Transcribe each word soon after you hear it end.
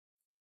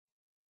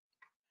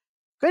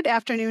Good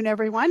afternoon,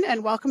 everyone,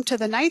 and welcome to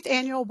the 9th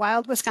Annual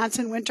Wild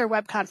Wisconsin Winter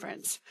Web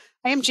Conference.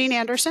 I am Jean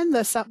Anderson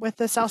with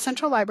the South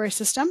Central Library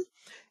System,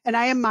 and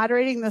I am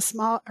moderating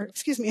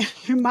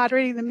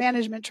moderating the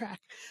management track.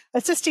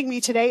 Assisting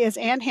me today is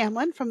Ann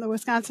Hamlin from the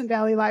Wisconsin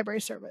Valley Library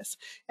Service,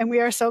 and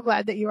we are so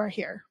glad that you are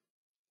here.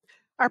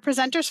 Our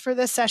presenters for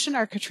this session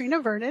are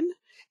Katrina Vernon,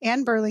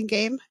 Ann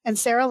Burlingame, and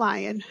Sarah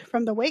Lyon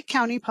from the Wake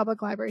County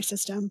Public Library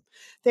System.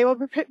 They will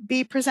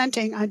be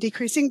presenting on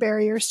decreasing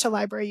barriers to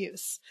library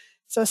use.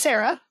 So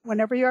Sarah,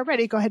 whenever you are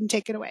ready, go ahead and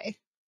take it away.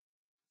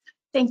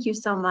 Thank you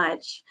so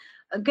much.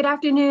 Good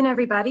afternoon,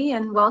 everybody,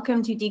 and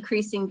welcome to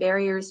Decreasing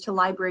Barriers to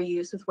Library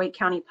Use with Wake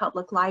County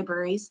Public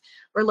Libraries.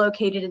 We're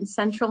located in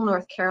central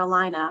North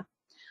Carolina.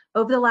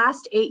 Over the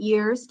last 8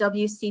 years,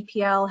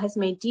 WCPL has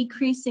made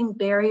decreasing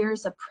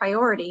barriers a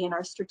priority in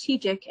our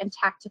strategic and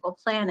tactical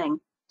planning.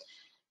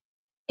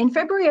 In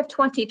February of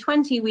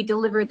 2020, we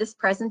delivered this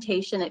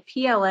presentation at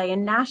PLA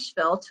in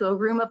Nashville to a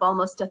room of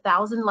almost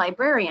 1,000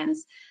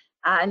 librarians.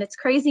 And it's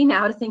crazy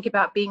now to think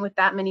about being with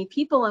that many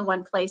people in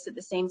one place at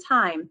the same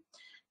time.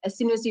 As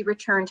soon as we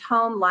returned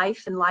home,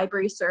 life and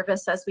library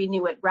service as we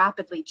knew it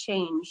rapidly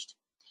changed.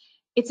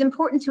 It's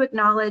important to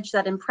acknowledge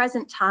that in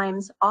present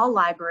times, all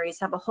libraries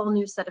have a whole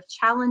new set of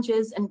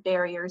challenges and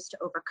barriers to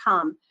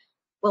overcome.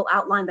 We'll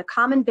outline the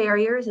common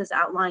barriers as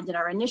outlined in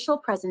our initial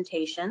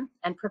presentation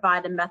and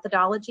provide a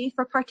methodology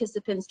for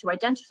participants to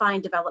identify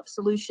and develop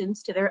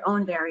solutions to their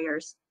own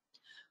barriers.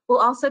 We'll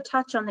also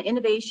touch on the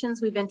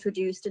innovations we've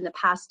introduced in the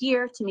past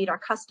year to meet our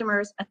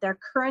customers at their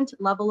current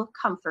level of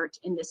comfort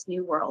in this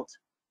new world.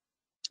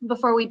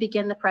 Before we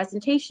begin the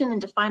presentation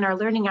and define our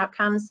learning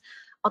outcomes,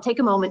 I'll take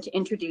a moment to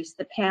introduce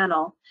the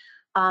panel.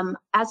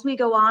 As we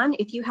go on,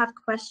 if you have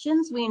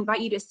questions, we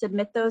invite you to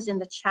submit those in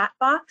the chat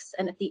box,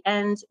 and at the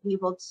end, we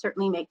will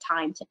certainly make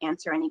time to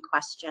answer any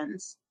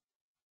questions.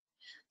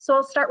 So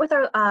I'll start with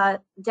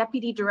our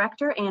Deputy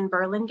Director, Ann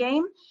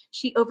Burlingame.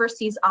 She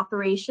oversees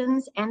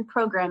operations and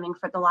programming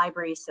for the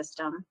library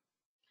system.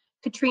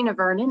 Katrina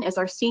Vernon is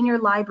our Senior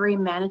Library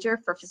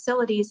Manager for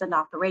Facilities and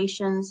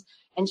Operations,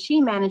 and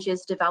she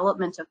manages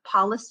development of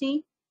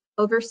policy,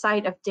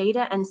 oversight of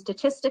data and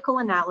statistical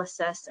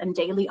analysis, and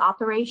daily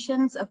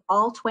operations of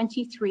all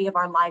 23 of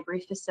our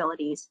library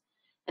facilities.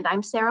 And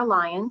I'm Sarah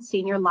Lyon,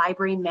 Senior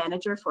Library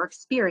Manager for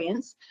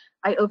Experience.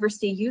 I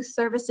oversee youth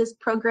services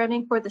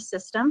programming for the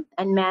system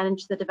and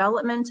manage the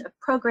development of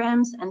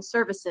programs and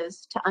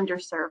services to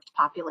underserved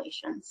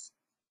populations.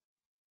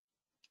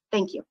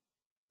 Thank you.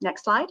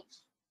 Next slide.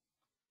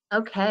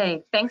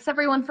 Okay, thanks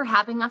everyone for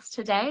having us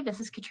today.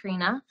 This is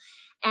Katrina,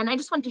 and I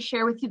just want to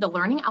share with you the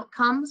learning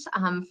outcomes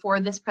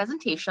for this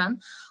presentation.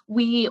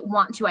 We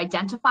want to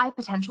identify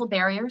potential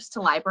barriers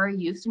to library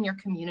use in your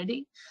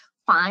community,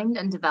 find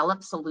and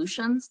develop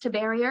solutions to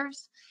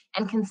barriers,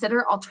 and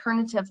consider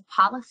alternative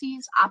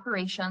policies,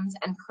 operations,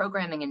 and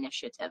programming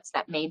initiatives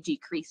that may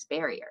decrease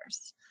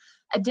barriers.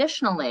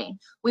 Additionally,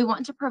 we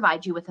want to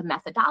provide you with a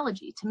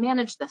methodology to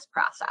manage this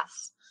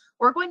process.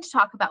 We're going to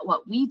talk about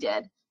what we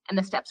did and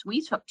the steps we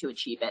took to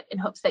achieve it in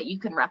hopes that you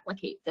can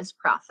replicate this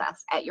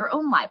process at your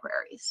own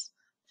libraries.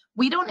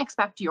 We don't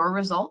expect your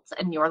results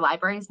and your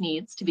library's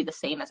needs to be the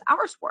same as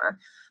ours were,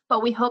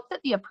 but we hope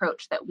that the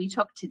approach that we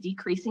took to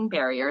decreasing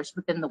barriers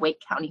within the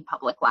Wake County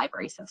Public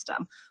Library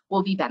System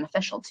will be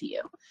beneficial to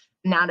you.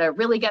 Now, to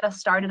really get us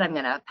started, I'm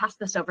going to pass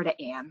this over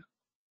to Ann.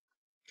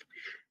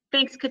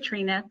 Thanks,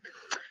 Katrina.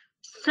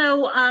 So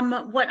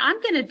what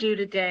I'm going to do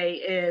today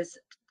is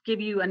give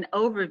you an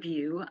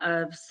overview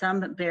of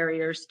some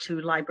barriers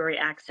to library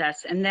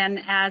access. And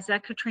then, as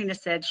Katrina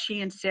said,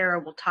 she and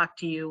Sarah will talk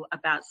to you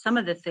about some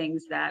of the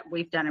things that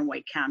we've done in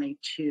Wake County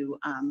to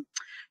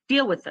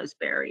deal with those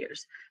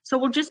barriers. So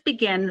we'll just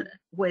begin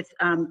with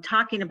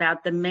talking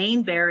about the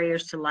main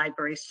barriers to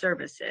library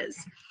services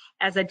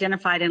as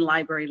identified in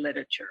library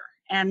literature.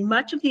 And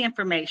much of the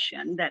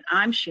information that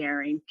I'm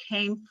sharing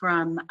came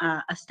from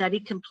a study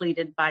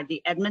completed by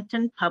the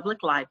Edmonton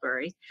Public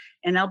Library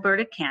in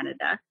Alberta,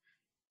 Canada,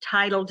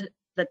 titled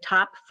The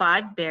Top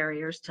 5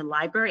 Barriers to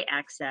Library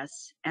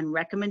Access and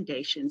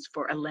Recommendations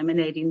for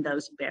Eliminating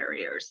Those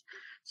Barriers.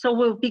 So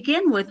we'll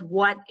begin with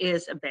what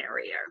is a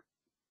barrier.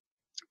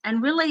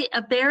 And really,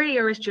 a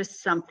barrier is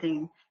just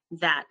something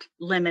that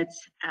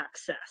limits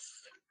access.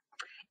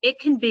 It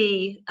can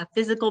be a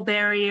physical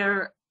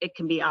barrier, it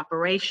can be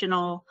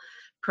operational,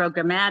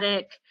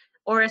 programmatic,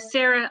 or as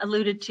Sarah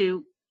alluded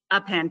to, a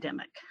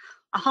pandemic.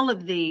 All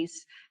of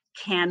these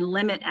can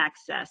limit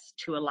access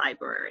to a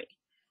library.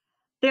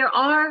 There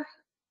are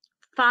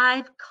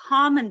 5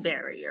 common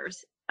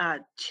barriers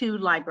to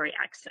library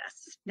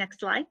access.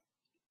 Next slide.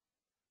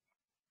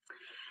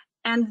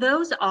 And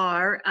those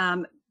are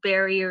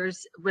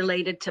barriers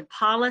related to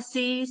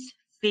policies,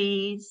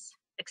 fees,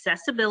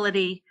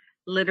 accessibility,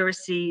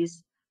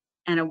 literacies,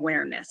 and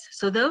awareness.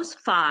 So those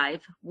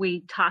 5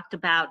 we talked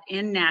about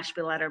in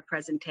Nashville at our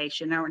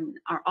presentation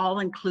are all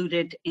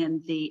included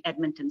in the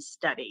Edmonton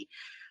study.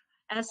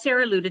 As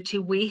Sarah alluded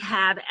to, we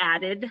have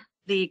added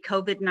the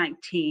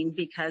COVID-19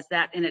 because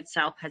that in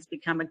itself has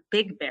become a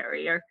big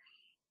barrier.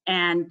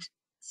 And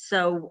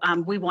So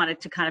we wanted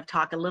to kind of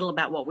talk a little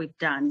about what we've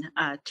done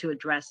to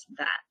address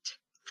that.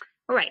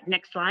 All right,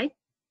 next slide.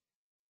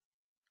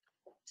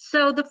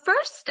 So the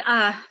first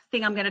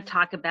thing I'm going to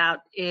talk about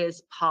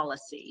is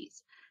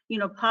policies. You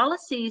know,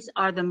 policies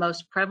are the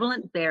most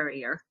prevalent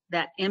barrier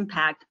that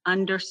impact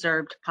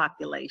underserved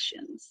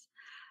populations.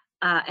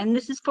 And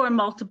this is for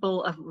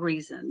multiple of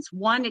reasons.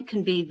 One, it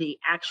can be the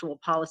actual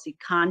policy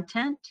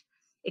content.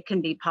 It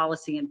can be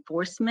policy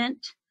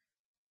enforcement,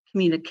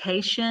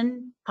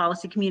 communication,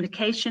 policy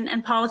communication,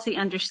 and policy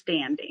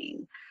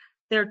understanding.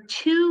 There are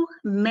two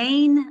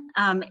main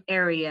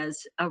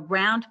areas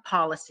around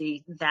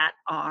policy that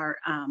are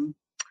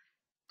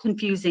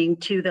confusing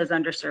to those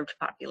underserved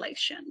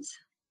populations.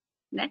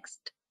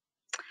 Next.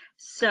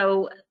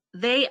 So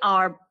they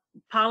are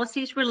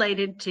policies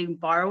related to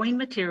borrowing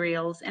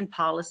materials and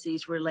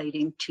policies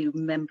relating to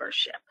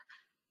membership.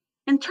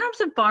 In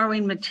terms of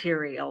borrowing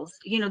materials,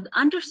 you know, the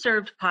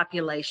underserved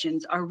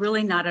populations are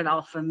really not at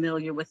all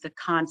familiar with the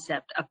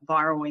concept of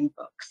borrowing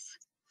books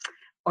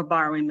or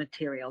borrowing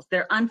materials.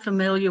 They're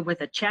unfamiliar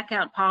with a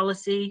checkout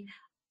policy.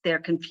 They're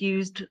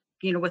confused,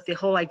 you know, with the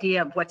whole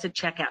idea of what's a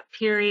checkout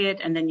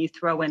period, and then you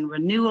throw in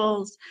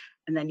renewals,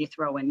 and then you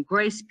throw in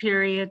grace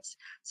periods.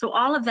 So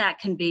all of that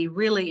can be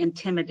really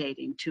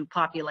intimidating to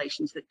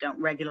populations that don't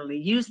regularly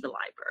use the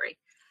library.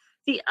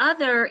 The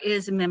other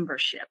is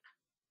membership.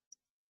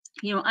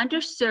 You know,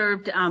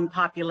 underserved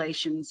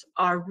populations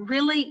are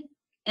really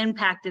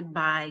impacted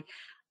by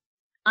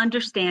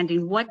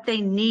understanding what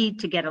they need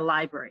to get a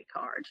library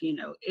card. You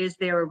know, is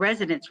there a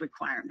residence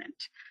requirement?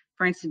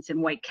 For instance,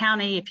 in Wake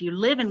County, if you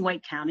live in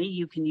Wake County,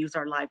 you can use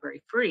our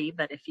library free,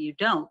 but if you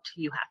don't,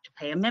 you have to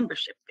pay a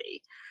membership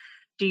fee.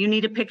 Do you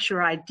need a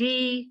picture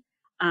ID?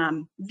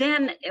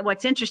 Then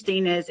what's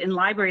interesting is in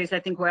libraries, I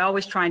think we're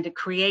always trying to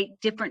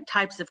create different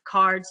types of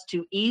cards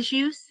to ease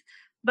use,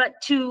 but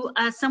to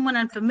someone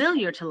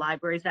unfamiliar to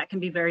libraries, that can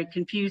be very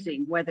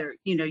confusing. Whether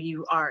you know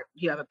you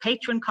have a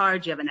patron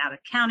card, you have an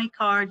out-of-county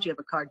card, you have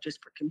a card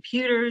just for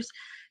computers,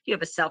 you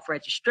have a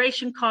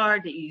self-registration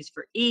card that you use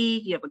for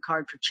you have a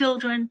card for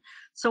children.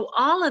 So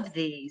all of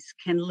these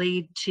can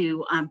lead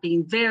to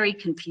being very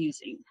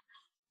confusing.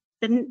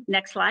 The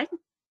next slide.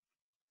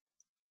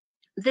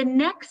 The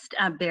next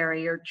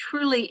barrier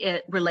truly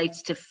it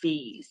relates to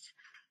fees.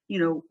 You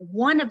know,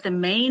 one of the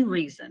main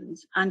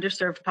reasons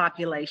underserved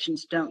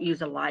populations don't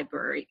use a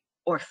library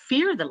or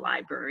fear the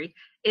library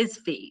is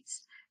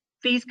fees.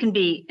 Fees can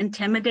be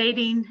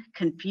intimidating,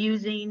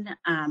 confusing.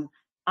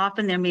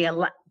 Often there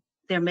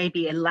may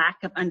be a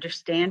lack of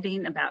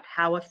understanding about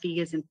how a fee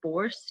is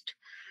enforced.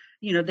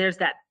 You know, there's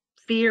that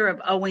fear of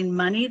owing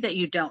money that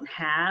you don't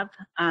have.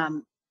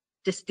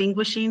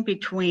 Distinguishing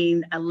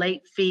between a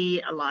late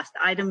fee, a lost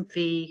item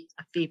fee,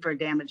 a fee for a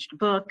damaged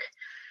book,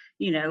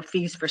 you know,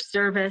 fees for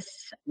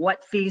service,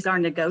 what fees are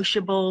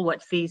negotiable,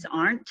 what fees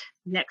aren't.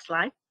 Next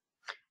slide.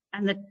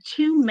 And the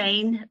two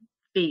main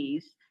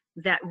fees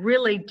that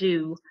really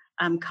do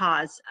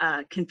cause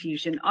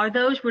confusion are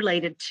those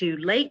related to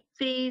late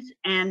fees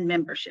and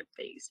membership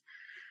fees.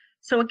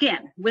 So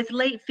again, with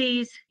late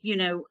fees, you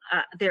know,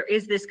 there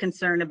is this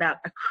concern about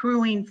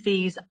accruing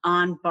fees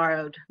on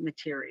borrowed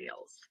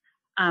materials.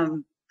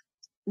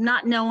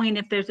 Not knowing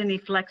if there's any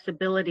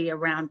flexibility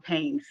around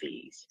paying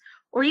fees,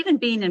 or even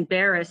being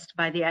embarrassed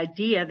by the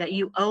idea that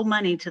you owe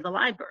money to the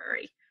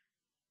library.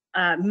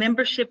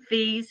 Membership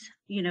fees,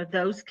 you know,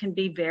 those can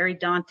be very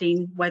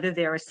daunting, whether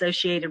they're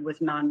associated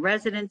with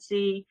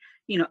non-residency,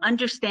 you know,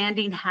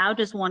 understanding how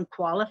does one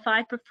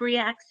qualify for free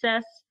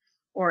access,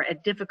 or a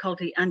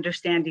difficulty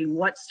understanding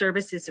what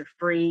services are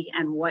free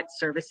and what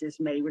services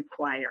may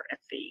require a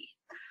fee.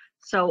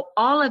 So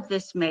all of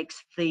this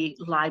makes the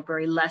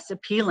library less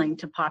appealing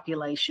to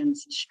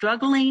populations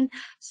struggling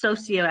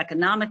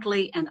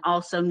socioeconomically and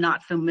also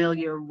not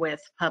familiar with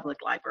public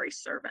library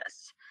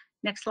service.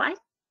 Next slide.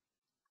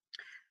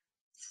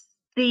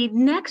 The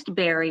next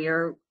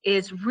barrier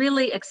is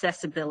really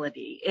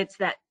accessibility. It's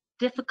that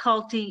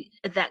difficulty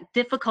that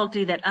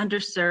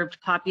underserved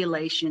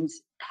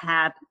populations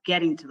have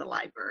getting to the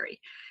library.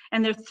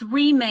 And there are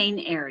three main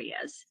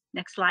areas.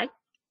 Next slide.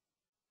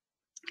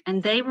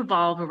 And they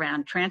revolve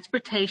around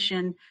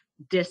transportation,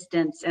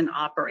 distance, and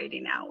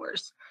operating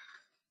hours.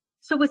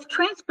 So with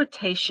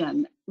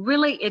transportation,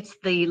 really it's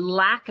the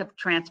lack of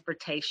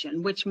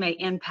transportation, which may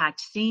impact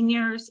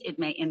seniors, it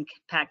may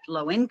impact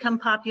low-income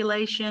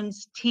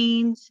populations,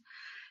 teens.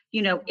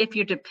 You know, if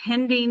you're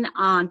depending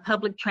on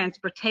public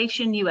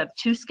transportation, you have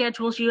two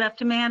schedules you have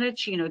to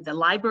manage, you know, the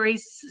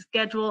library's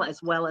schedule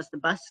as well as the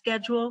bus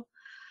schedule.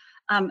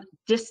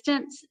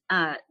 Distance,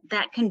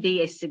 that can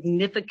be a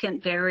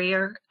significant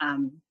barrier.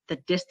 The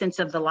distance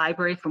of the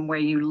library from where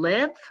you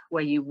live,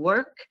 where you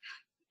work,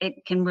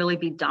 it can really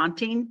be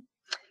daunting.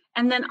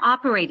 And then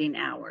operating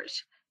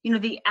hours. You know,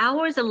 the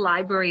hours a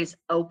library is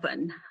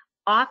open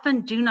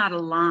often do not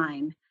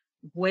align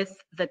with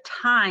the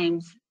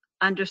times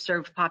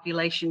underserved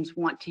populations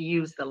want to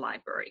use the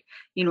library.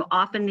 You know,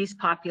 often these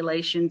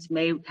populations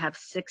may have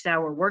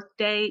 6-hour work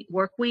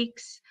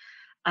weeks.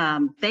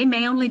 They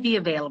may only be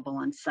available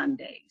on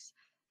Sundays.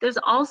 There's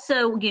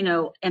also, you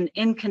know, an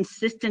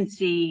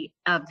inconsistency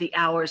of the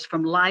hours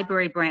from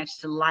library branch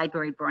to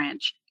library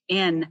branch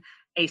in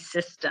a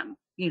system.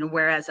 You know,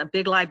 whereas a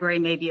big library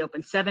may be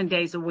open 7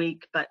 days a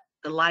week, but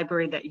the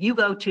library that you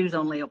go to is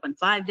only open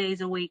 5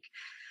 days a week.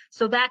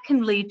 So that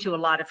can lead to a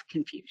lot of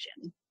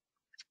confusion.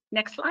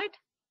 Next slide.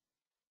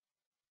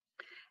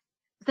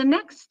 The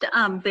next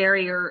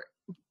barrier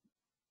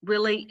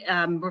really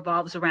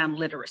revolves around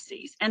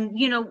literacies. And,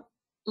 you know,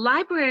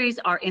 libraries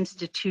are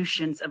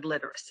institutions of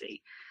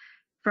literacy,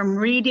 from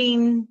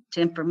reading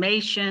to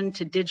information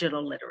to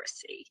digital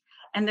literacy.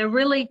 And there are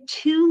really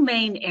two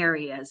main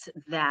areas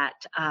that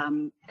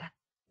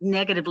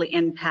negatively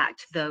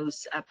impact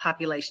those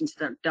populations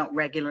that don't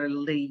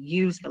regularly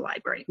use the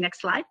library.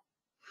 Next slide.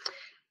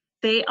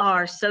 They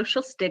are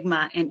social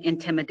stigma and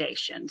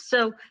intimidation.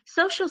 So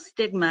social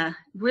stigma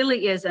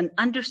really is an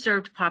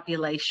underserved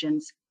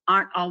populations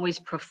aren't always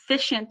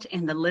proficient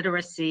in the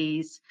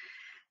literacies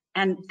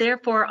and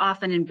therefore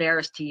often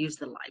embarrassed to use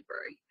the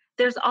library.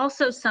 There's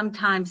also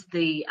sometimes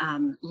the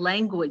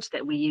language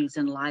that we use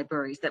in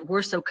libraries that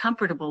we're so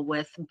comfortable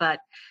with, but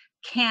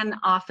can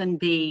often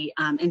be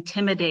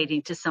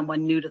intimidating to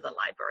someone new to the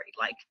library.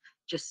 Like,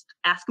 just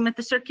ask them at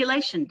the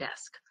circulation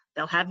desk.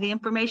 They'll have the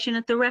information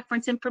at the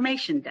reference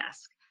information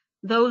desk.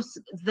 Those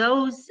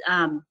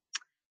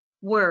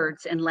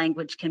words and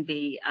language can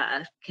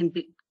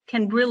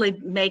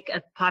really make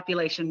a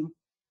population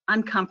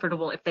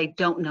uncomfortable if they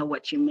don't know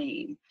what you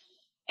mean.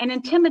 And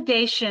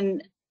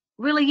intimidation,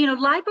 really, you know,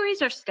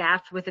 libraries are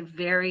staffed with a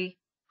very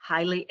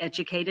highly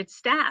educated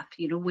staff.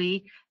 You know,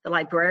 the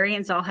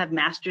librarians all have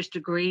master's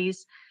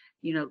degrees.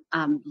 You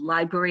know,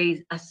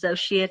 library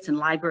associates and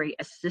library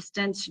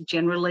assistants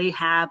generally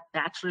have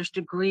bachelor's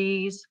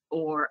degrees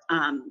or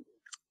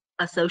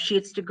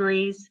associate's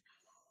degrees.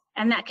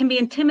 And that can be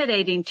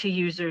intimidating to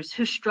users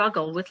who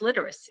struggle with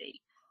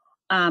literacy.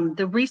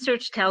 The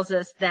research tells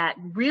us that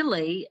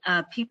really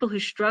people who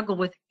struggle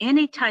with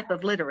any type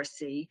of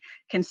literacy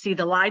can see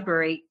the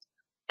library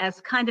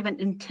as kind of an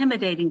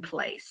intimidating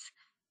place,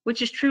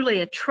 which is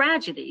truly a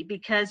tragedy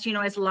because, you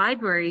know, as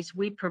libraries,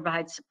 we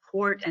provide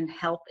support and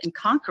help in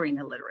conquering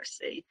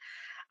illiteracy,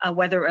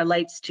 whether it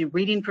relates to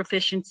reading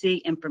proficiency,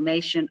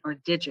 information, or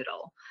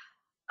digital.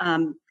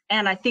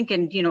 And I think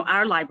in, you know,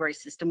 our library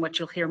system, what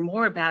you'll hear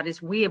more about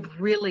is we have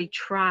really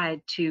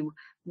tried to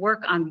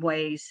work on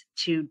ways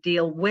to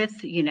deal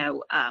with, you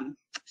know,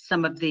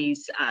 some of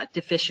these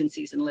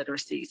deficiencies and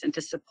literacies and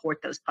to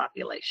support those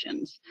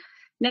populations.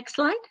 Next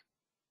slide.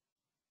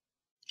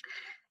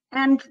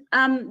 And,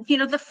 you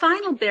know, the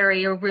final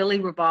barrier really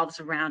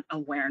revolves around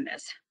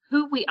awareness,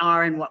 who we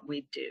are and what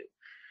we do.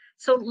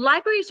 So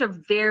libraries are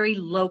very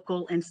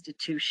local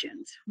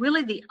institutions.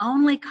 Really the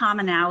only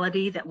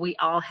commonality that we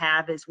all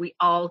have is we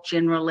all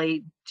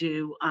generally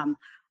do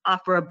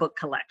offer a book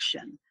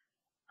collection.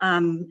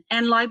 And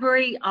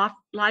libraries'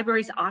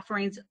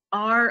 offerings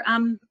are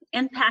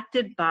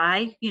impacted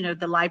by, you know,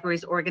 the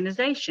library's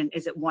organization.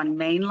 Is it one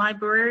main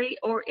library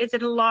or is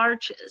it a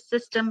large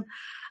system,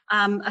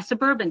 a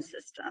suburban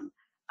system?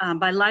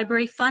 By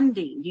library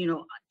funding, you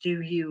know,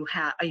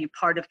 are you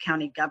part of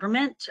county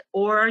government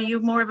or are you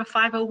more of a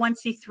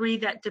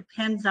 501c3 that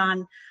depends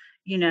on,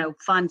 you know,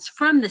 funds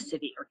from the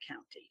city or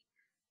county?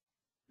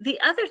 The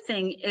other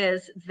thing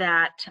is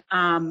that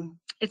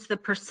it's the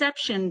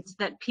perceptions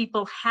that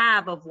people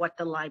have of what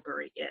the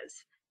library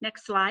is.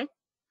 Next slide.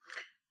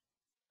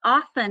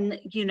 Often,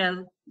 you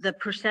know, the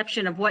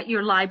perception of what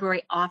your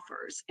library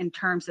offers in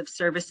terms of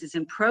services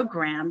and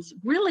programs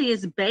really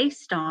is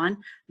based on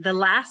the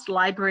last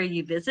library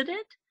you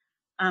visited,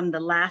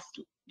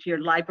 your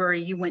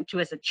library you went to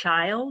as a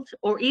child,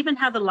 or even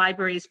how the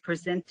library is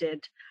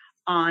presented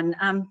on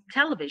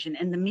television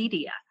and the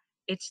media.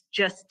 It's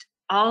just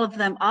all of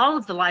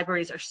the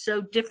libraries are so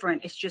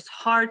different. It's just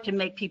hard to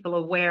make people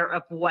aware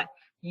of what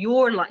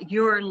your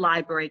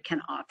library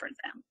can offer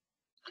them.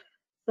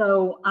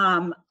 So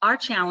our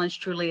challenge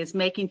truly is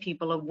making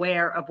people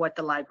aware of what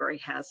the library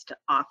has to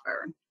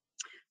offer.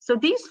 So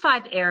these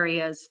 5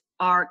 areas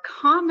are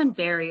common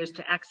barriers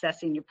to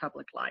accessing your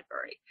public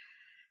library.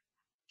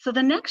 So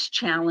the next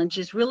challenge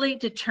is really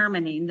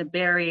determining the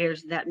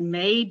barriers that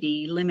may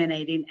be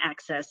eliminating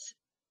access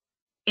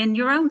in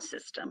your own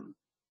system.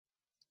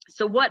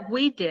 So what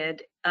we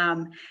did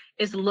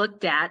is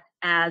looked at,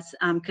 as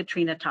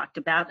Katrina talked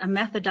about, a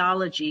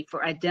methodology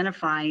for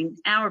identifying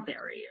our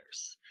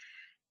barriers.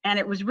 And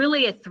it was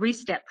really a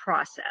 3-step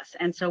process.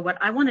 And so what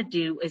I want to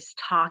do is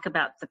talk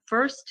about the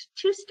first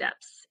 2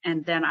 steps,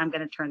 and then I'm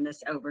going to turn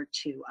this over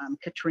to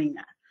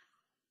Katrina.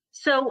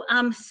 So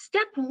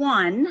step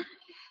 1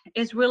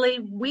 is really,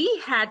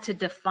 we had to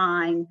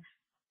define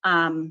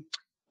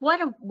what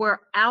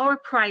were our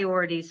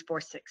priorities for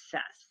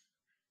success.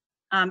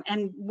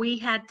 And we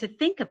had to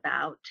think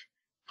about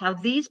how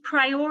these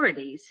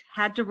priorities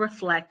had to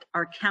reflect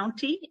our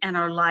county and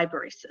our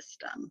library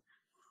system.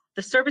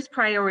 The service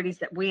priorities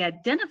that we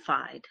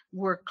identified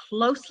were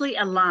closely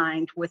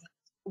aligned with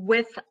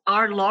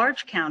our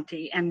large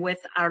county and with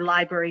our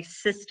library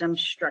system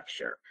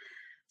structure.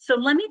 So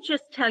let me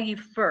just tell you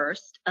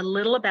first a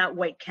little about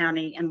Wake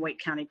County and Wake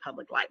County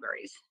Public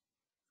Libraries.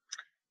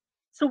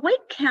 So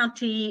Wake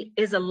County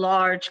is a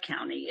large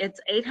county. It's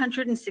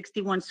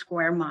 861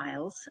 square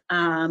miles.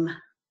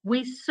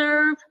 We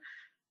serve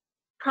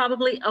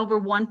probably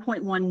over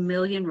 1.1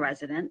 million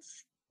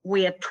residents.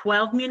 We have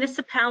 12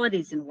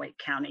 municipalities in Wake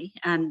County,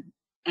 and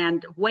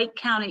Wake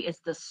County is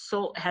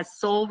has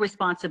sole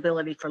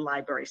responsibility for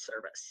library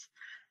service.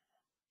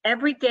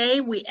 Every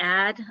day we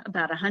add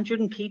about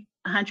 100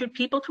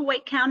 people to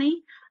Wake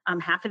County.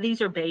 Half of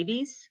these are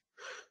babies.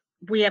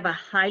 We have a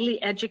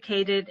highly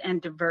educated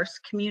and diverse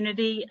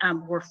community.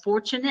 We're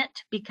fortunate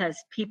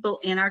because people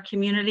in our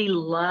community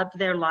love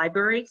their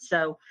library.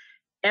 So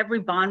every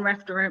bond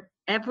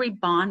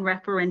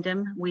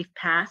referendum we've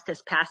passed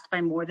has passed by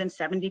more than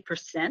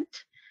 70%.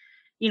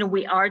 You know,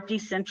 we are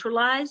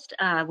decentralized.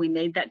 We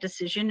made that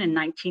decision in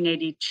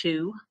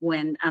 1982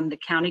 when the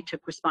county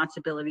took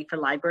responsibility for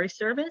library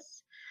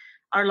service.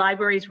 Our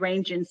libraries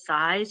range in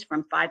size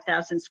from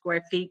 5,000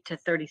 square feet to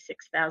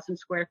 36,000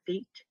 square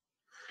feet.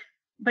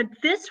 But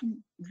this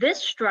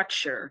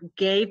structure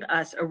gave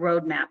us a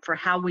roadmap for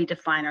how we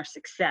define our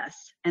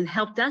success and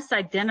helped us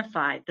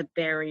identify the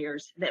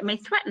barriers that may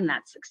threaten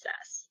that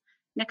success.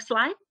 Next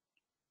slide.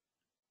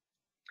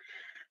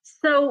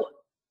 So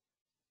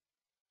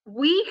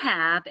we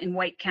have in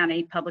Wake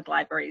County Public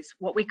Libraries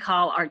what we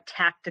call our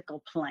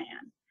tactical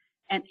plan.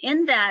 And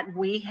in that,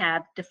 we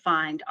have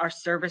defined our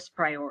service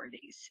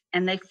priorities,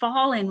 and they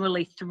fall in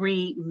really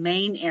three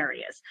main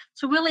areas.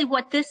 So really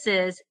what this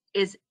is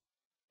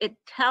it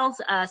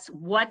tells us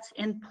what's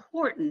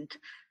important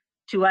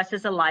to us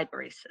as a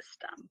library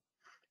system.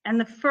 And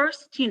the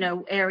first,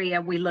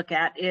 area we look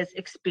at is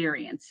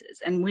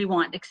experiences, and we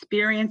want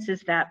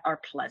experiences that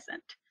are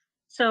pleasant.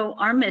 So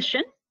our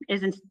mission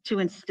is to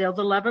instill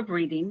the love of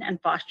reading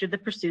and foster the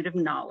pursuit of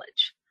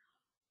knowledge.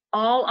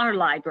 All our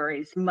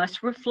libraries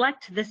must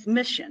reflect this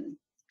mission.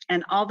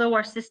 And although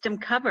our system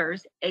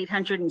covers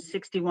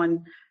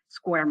 861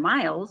 square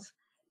miles,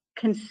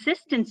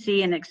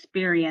 consistency and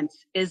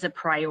experience is a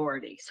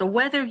priority. So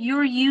whether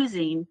you're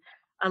using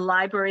a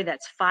library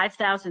that's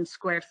 5,000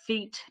 square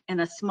feet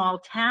in a small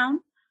town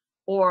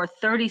or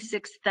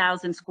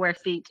 36,000 square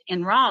feet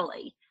in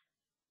Raleigh,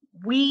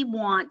 we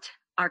want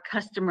our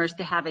customers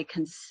to have a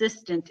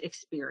consistent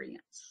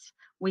experience.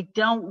 We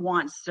don't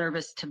want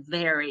service to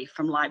vary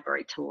from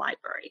library to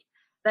library.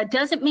 That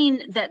doesn't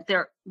mean that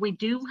we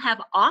do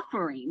have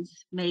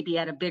offerings maybe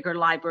at a bigger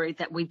library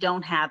that we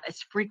don't have as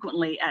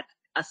frequently at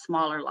a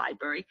smaller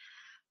library.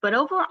 But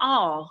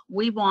overall,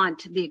 we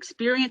want the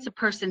experience a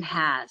person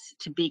has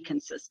to be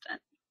consistent.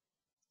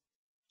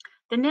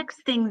 The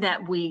next thing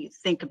that we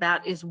think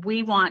about is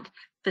we want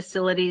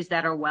facilities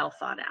that are well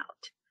thought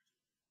out.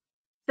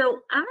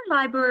 So our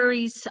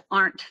libraries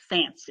aren't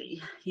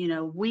fancy.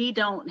 We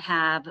don't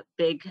have a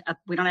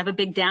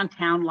big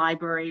downtown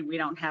library. We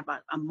don't have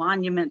a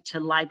monument to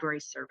library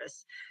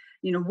service.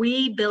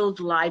 We build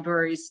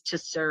libraries to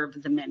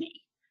serve the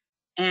many.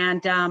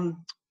 And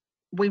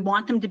we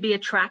want them to be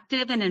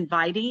attractive and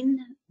inviting,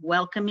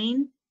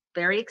 welcoming,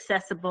 very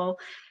accessible.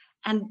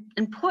 And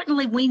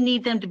importantly, we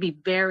need them to be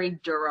very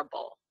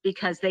durable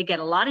because they get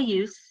a lot of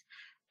use.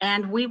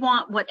 And we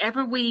want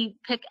whatever we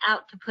pick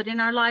out to put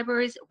in our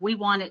libraries, we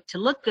want it to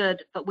look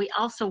good, but we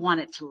also want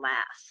it to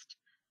last.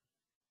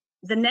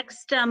 The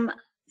next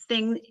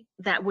thing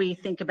that we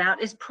think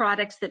about is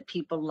products that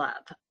people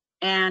love.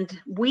 And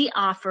we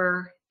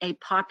offer a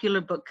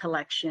popular book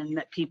collection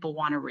that people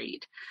want to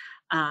read.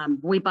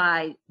 We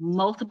buy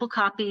multiple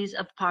copies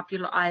of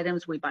popular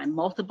items. We buy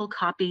multiple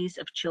copies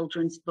of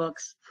children's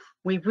books.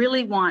 We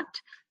really want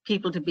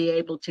people to be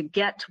able to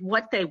get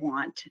what they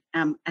want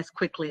as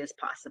quickly as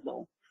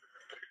possible.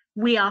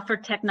 We offer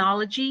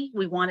technology.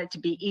 We want it to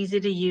be easy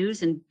to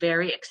use and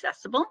very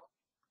accessible.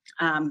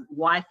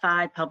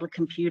 Wi-Fi, public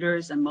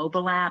computers, a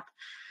mobile app.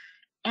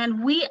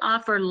 And we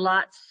offer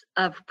lots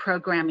of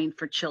programming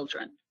for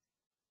children.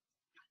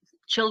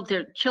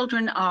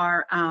 Children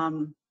are,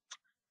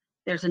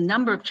 there's a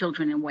number of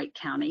children in Wake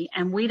County,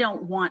 and we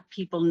don't want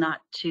people not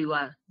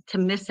to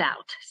miss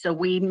out. So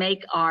we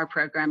make our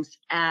programs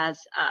as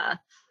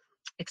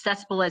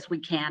accessible as we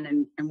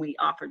can, and we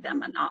offer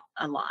them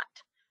a lot.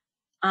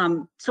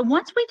 So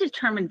once we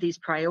determined these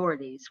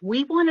priorities,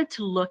 we wanted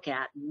to look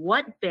at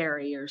what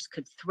barriers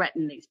could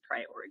threaten these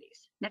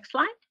priorities. Next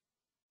slide.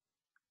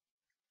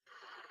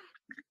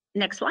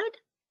 Next slide.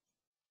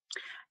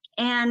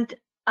 And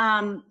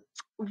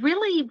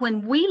really,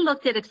 when we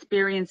looked at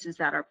experiences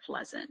that are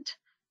pleasant,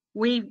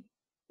 we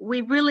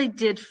really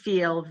did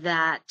feel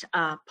that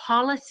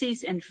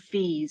policies and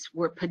fees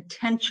were a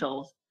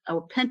potential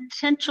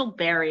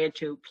barrier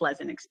to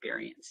pleasant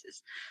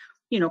experiences.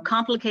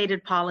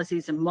 Complicated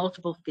policies and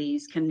multiple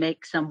fees can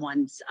make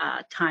someone's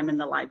time in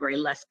the library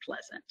less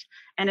pleasant,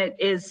 and it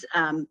is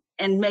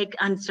and make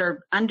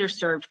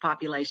underserved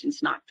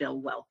populations not feel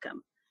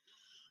welcome.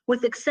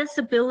 With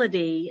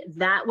accessibility,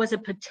 that was a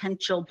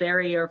potential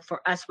barrier for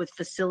us with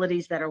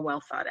facilities that are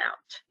well thought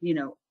out.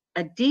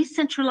 A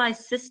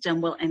decentralized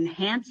system will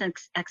enhance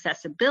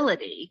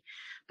accessibility,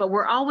 but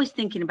we're always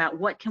thinking about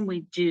what can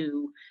we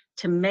do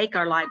to make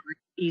our library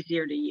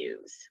easier to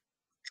use.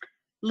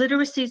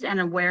 Literacies and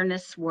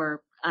awareness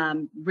were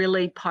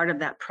really part of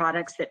that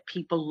products that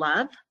people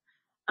love,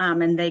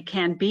 and they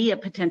can be a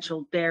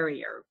potential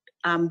barrier.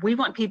 We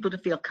want people to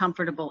feel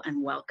comfortable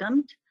and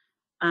welcomed.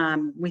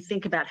 We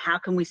think about how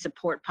can we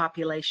support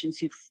populations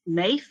who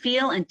may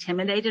feel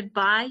intimidated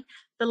by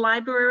the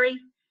library,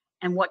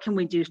 and what can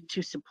we do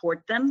to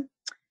support them,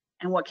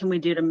 and what can we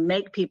do to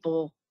make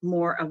people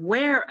more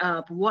aware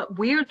of what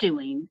we're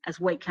doing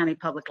as Wake County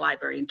Public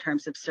Library in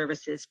terms of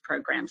services,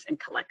 programs, and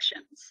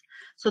collections.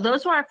 So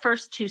those were our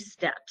first two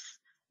steps.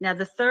 Now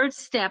the third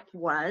step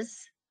was,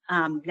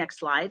 next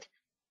slide,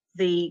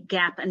 the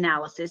gap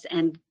analysis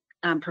and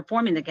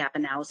performing the gap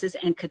analysis,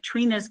 and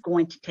Katrina's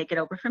going to take it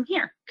over from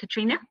here.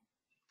 Katrina?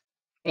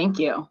 Thank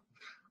you.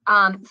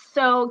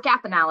 So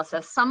gap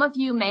analysis, some of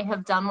you may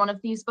have done one of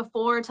these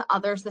before, to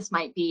others this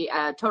might be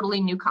a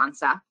totally new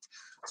concept.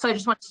 So I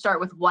just want to start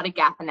with what a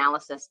gap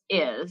analysis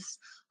is.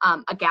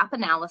 A gap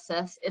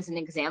analysis is an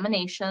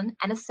examination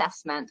and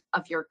assessment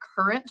of your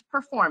current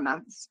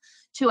performance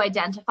to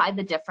identify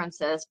the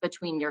differences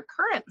between your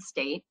current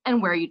state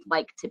and where you'd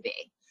like to be.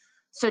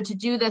 So to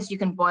do this, you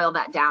can boil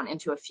that down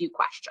into a few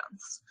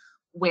questions.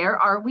 Where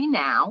are we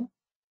now?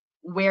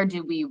 Where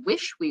do we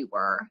wish we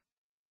were?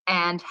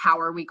 And how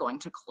are we going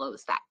to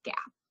close that gap?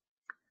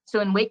 So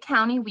in Wake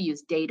County, we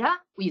use data,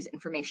 we use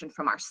information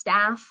from our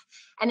staff,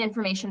 and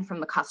information from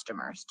the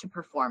customers to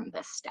perform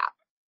this step.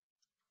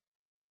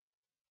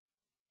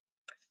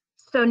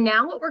 So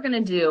now what we're going to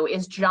do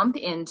is jump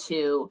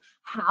into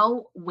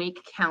how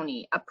Wake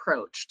County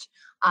approached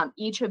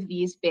each of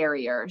these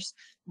barriers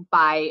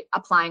by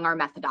applying our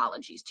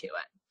methodologies to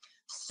it.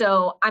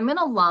 So I'm going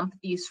to lump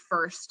these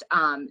first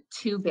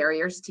two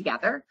barriers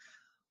together.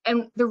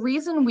 And the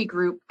reason we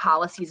group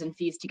policies and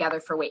fees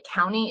together for Wake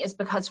County is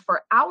because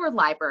for our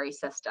library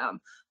system,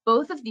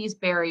 both of these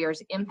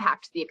barriers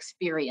impact the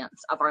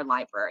experience of our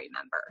library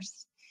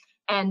members.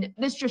 And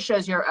this just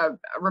shows you a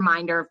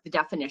reminder of the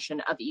definition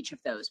of each of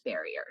those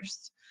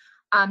barriers.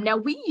 Now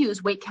we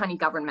use Wake County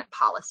government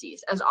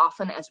policies as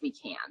often as we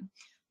can.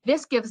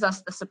 This gives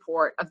us the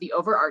support of the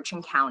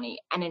overarching county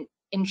and it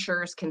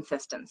ensures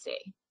consistency.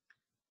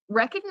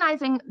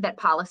 Recognizing that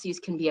policies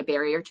can be a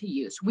barrier to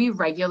use, we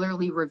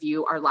regularly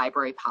review our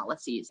library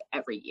policies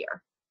every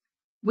year.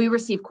 We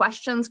receive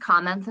questions,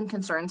 comments, and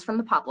concerns from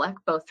the public,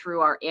 both through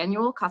our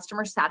annual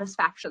customer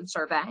satisfaction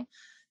survey,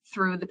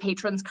 through the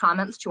patrons'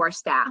 comments to our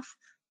staff,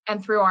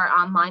 and through our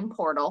online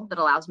portal that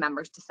allows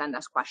members to send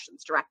us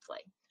questions directly.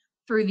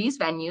 Through these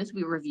venues,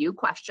 we review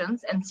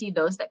questions and see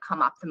those that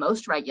come up the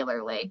most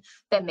regularly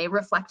that may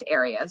reflect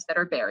areas that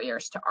are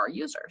barriers to our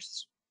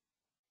users.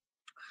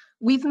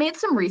 We've made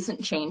some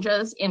recent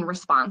changes in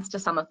response to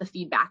some of the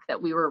feedback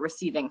that we were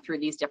receiving through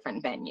these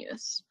different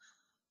venues.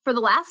 For the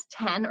last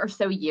 10 or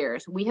so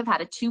years, we have had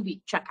a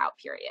 2-week checkout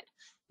period.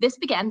 This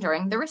began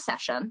during the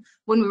recession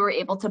when we were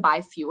able to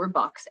buy fewer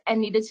books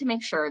and needed to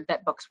make sure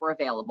that books were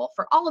available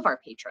for all of our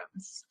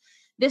patrons.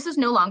 This is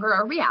no longer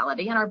our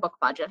reality and our book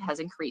budget has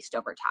increased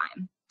over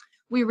time.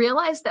 We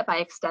realized that by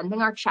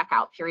extending our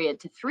checkout period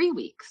to 3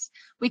 weeks,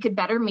 we could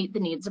better meet the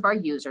needs of our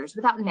users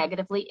without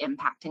negatively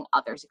impacting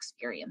others'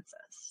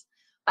 experiences.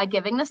 By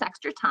giving this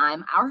extra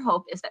time, our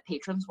hope is that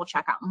patrons will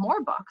check out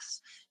more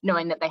books,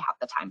 knowing that they have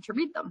the time to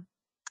read them.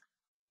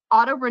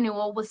 Auto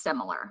renewal was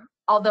similar.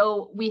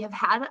 Although we have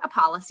had a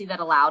policy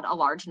that allowed a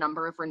large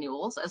number of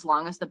renewals as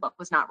long as the book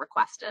was not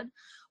requested,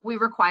 we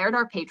required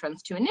our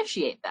patrons to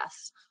initiate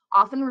this,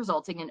 often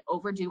resulting in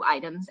overdue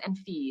items and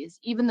fees,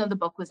 even though the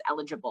book was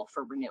eligible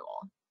for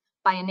renewal.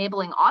 By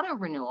enabling auto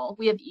renewal,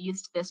 we have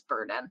eased this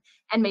burden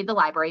and made the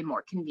library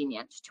more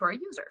convenient to our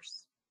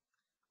users.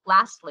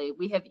 Lastly,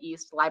 we have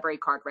eased library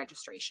card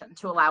registration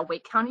to allow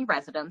Wake County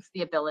residents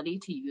the ability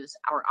to use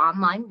our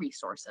online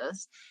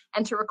resources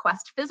and to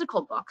request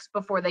physical books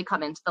before they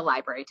come into the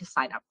library to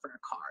sign up for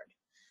a card.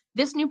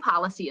 This new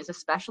policy is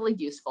especially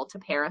useful to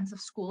parents of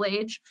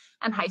school-age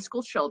and high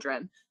school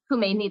children who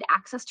may need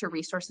access to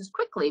resources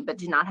quickly but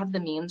do not have the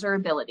means or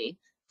ability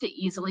to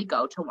easily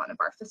go to one of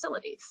our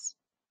facilities.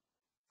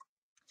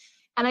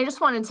 And I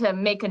just wanted to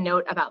make a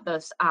note about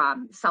those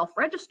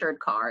self-registered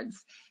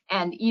cards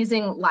and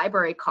using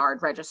library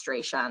card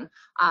registration.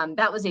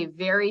 That was a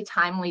very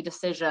timely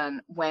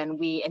decision when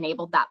we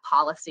enabled that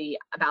policy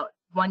about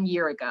 1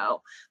 year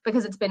ago,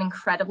 because it's been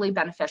incredibly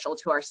beneficial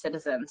to our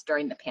citizens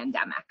during the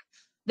pandemic.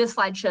 This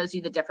slide shows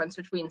you the difference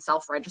between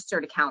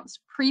self-registered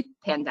accounts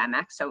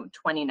pre-pandemic, so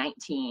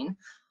 2019,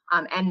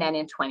 and then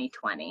in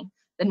 2020.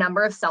 The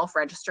number of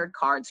self-registered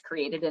cards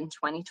created in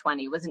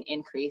 2020 was an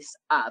increase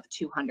of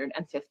 252%.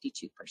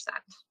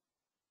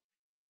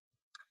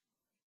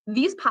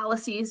 These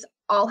policies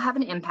all have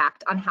an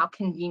impact on how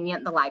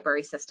convenient the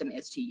library system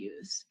is to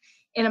use.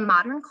 In a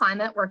modern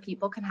climate where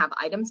people can have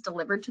items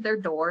delivered to their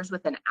doors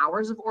within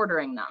hours of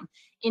ordering them,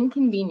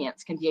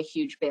 inconvenience can be a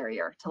huge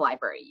barrier to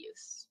library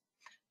use.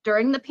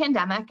 During the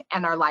pandemic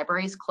and our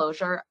library's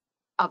closure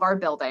of our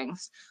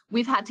buildings,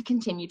 we've had to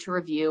continue to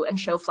review and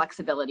show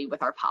flexibility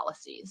with our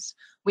policies.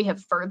 We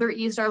have further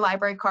eased our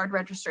library card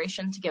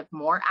registration to give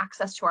more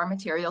access to our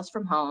materials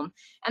from home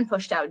and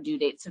pushed out due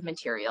dates of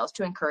materials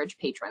to encourage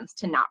patrons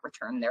to not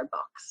return their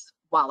books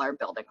while our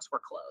buildings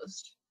were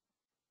closed.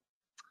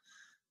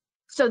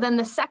 So then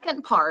the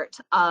second part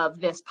of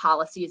this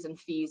policies and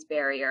fees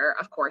barrier,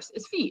 of course,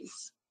 is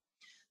fees.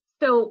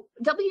 So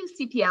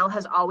WCPL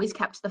has always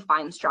kept the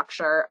fine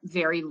structure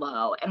very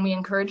low, and we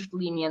encouraged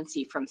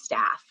leniency from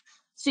staff.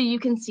 So you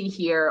can see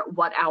here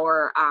what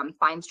our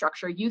fine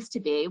structure used to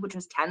be, which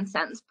was 10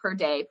 cents per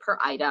day per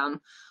item,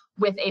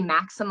 with a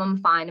maximum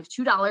fine of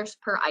 $2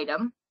 per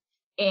item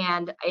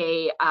and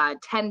a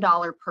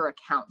 $10 per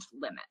account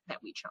limit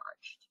that we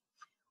charged.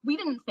 We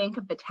didn't think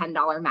of the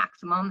 $10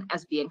 maximum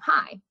as being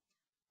high.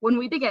 When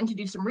we began to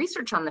do some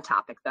research on the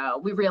topic, though,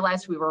 we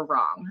realized we were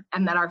wrong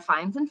and that our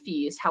fines and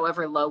fees,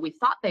 however low we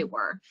thought they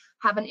were,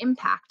 have an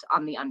impact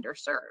on the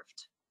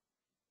underserved.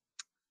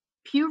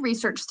 Pew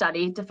Research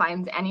study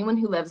defines anyone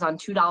who lives on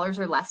 $2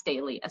 or less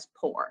daily as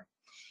poor.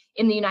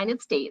 In the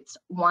United States,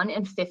 1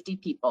 in 50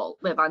 people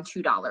live on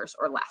 $2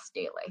 or less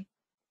daily.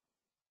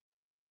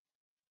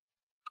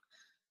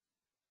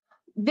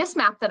 This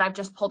map that I've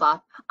just pulled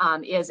up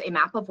is a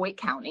map of Wake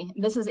County.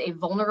 This is a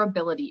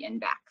vulnerability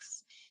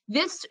index.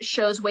 This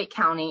shows Wake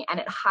County and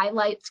it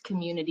highlights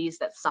communities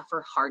that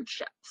suffer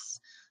hardships.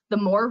 The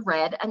more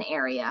red an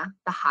area,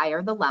 the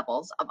higher the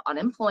levels of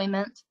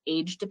unemployment,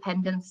 age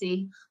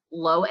dependency,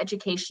 low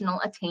educational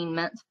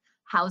attainment,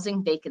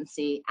 housing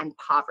vacancy, and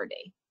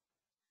poverty.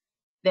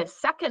 This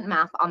second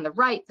map on the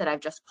right that I've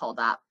just pulled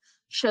up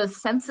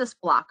shows census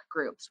block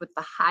groups with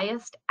the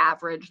highest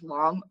average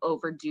long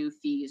overdue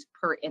fees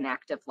per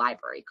inactive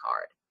library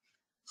card.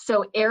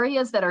 So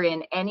areas that are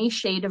in any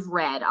shade of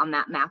red on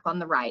that map on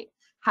the right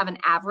have an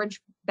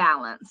average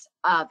balance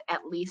of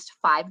at least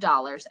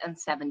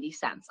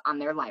 $5.70 on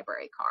their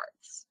library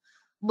cards.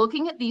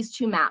 Looking at these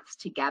two maps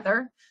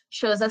together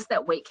shows us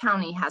that Wake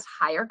County has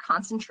higher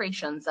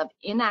concentrations of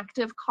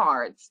inactive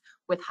cards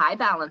with high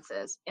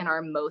balances in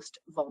our most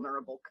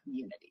vulnerable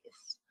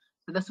communities.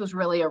 So this was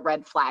really a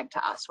red flag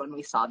to us when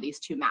we saw these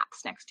two maps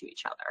next to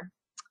each other.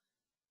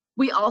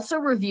 We also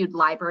reviewed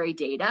library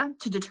data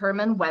to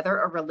determine whether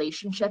a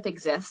relationship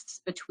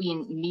exists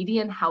between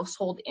median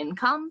household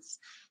incomes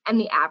and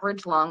the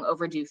average long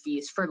overdue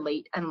fees for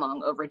late and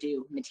long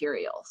overdue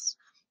materials.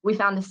 We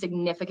found a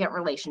significant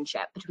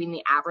relationship between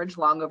the average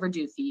long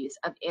overdue fees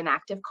of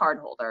inactive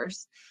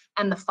cardholders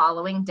and the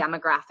following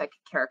demographic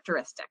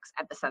characteristics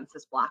at the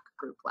census block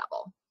group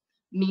level: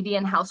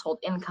 median household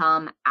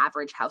income,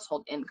 average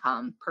household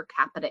income, per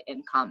capita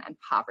income, and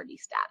poverty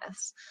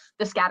status.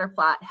 The scatter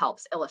plot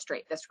helps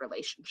illustrate this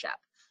relationship.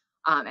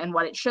 And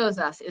what it shows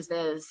us is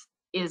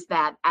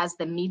that as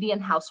the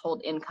median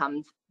household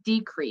incomes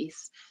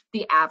decrease,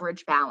 the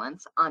average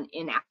balance on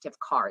inactive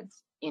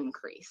cards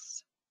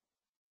increase.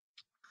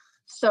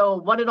 So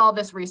what did all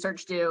this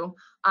research do?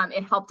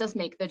 It helped us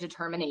make the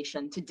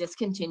determination to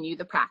discontinue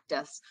the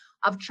practice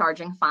of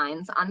charging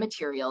fines on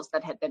materials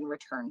that had been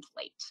returned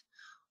late.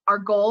 Our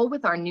goal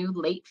with our new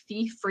late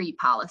fee-free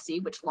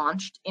policy, which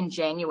launched in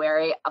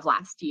January of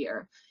last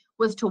year,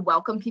 was to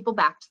welcome people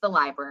back to the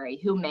library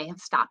who may have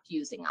stopped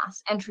using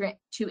us and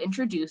to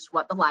introduce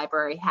what the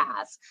library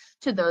has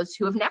to those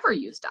who have never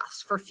used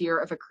us for fear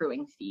of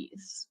accruing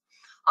fees.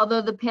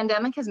 Although the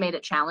pandemic has made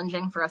it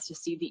challenging for us to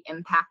see the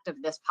impact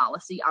of this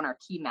policy on our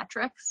key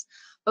metrics,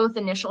 both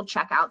initial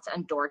checkouts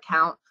and door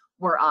count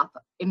were up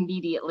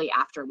immediately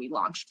after we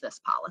launched this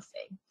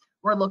policy.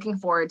 We're looking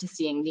forward to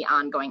seeing the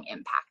ongoing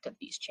impact of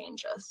these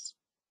changes.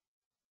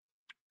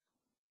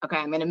 Okay,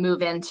 I'm going to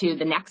move into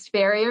the next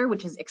barrier,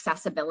 which is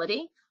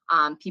accessibility.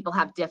 People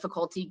have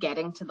difficulty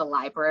getting to the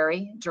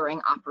library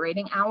during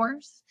operating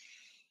hours.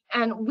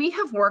 And we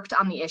have worked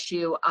on the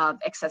issue of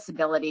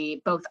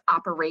accessibility both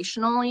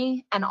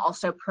operationally and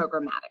also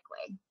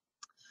programmatically.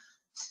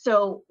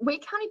 So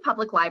Wake County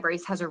Public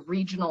Libraries has a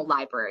regional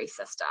library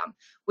system,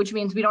 which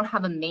means we don't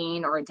have a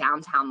main or a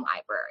downtown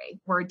library.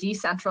 We're a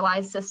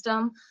decentralized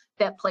system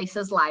that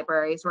places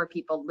libraries where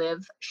people live,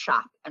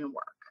 shop, and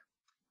work.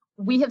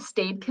 We have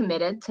stayed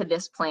committed to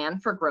this plan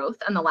for growth,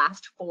 and the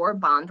last 4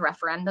 bond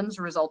referendums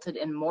resulted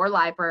in more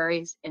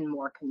libraries in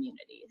more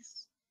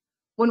communities.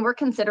 When we're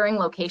considering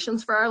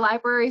locations for our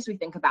libraries, we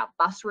think about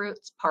bus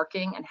routes,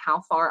 parking, and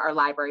how far our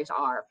libraries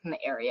are from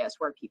the areas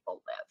where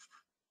people live.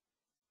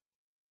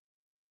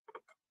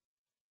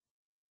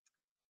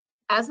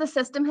 As the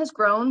system has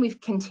grown, we've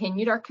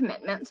continued our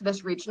commitment to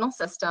this regional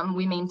system.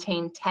 We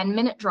maintain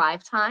 10-minute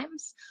drive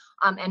times,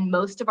 and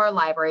most of our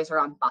libraries are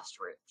on bus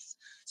routes.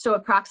 So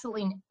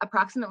approximately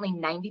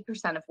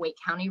 90% of Wake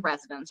County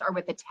residents are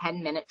within a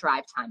 10-minute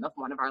drive time of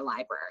one of our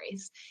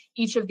libraries.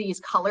 Each of these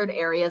colored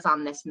areas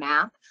on this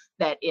map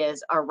that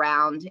is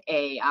around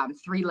a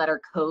 3-letter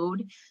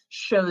code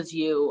shows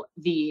you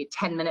the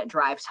 10-minute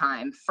drive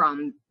time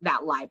from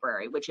that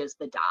library, which is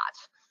the dot.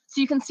 So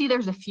you can see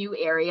there's a few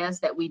areas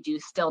that we do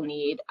still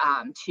need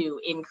to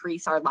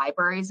increase our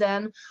libraries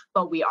in,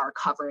 but we are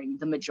covering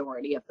the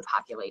majority of the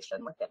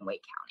population within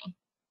Wake County.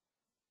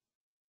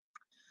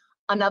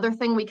 Another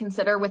thing we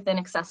consider within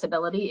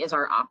accessibility is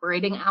our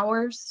operating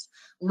hours.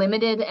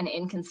 Limited and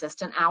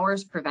inconsistent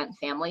hours prevent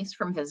families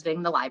from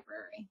visiting the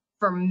library.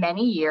 For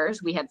many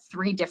years, we had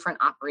 3 different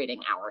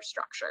operating hour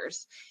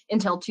structures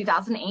until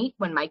 2008,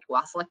 when Mike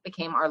Wasilick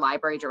became our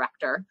library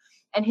director.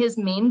 And his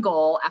main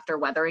goal after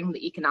weathering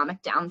the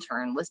economic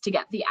downturn was to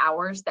get the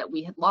hours that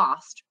we had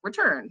lost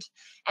returned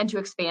and to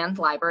expand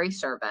library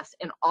service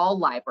in all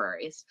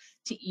libraries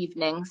to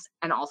evenings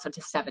and also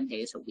to 7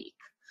 days a week.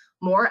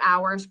 More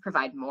hours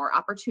provide more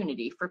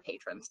opportunity for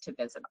patrons to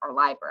visit our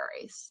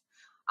libraries.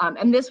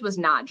 And this was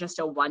not just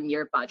a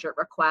 1-year budget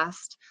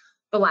request.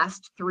 The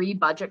last 3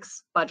 budget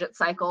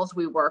cycles,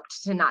 we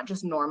worked to not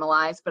just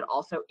normalize, but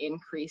also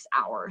increase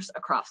hours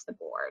across the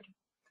board.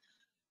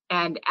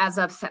 And as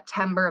of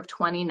September of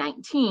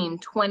 2019,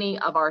 20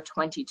 of our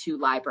 22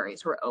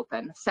 libraries were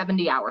open,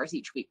 70 hours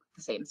each week with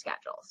the same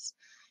schedules.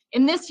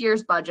 In this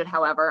year's budget,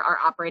 however, our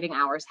operating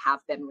hours have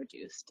been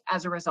reduced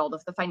as a result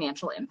of the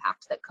financial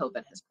impact that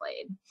COVID has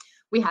played.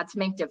 We had to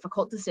make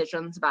difficult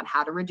decisions about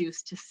how to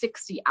reduce to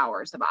 60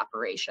 hours of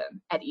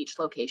operation at each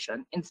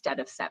location instead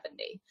of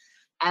 70.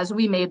 As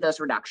we made those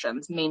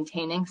reductions,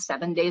 maintaining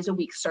 7 days a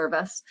week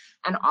service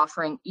and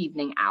offering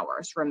evening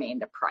hours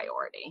remained a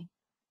priority.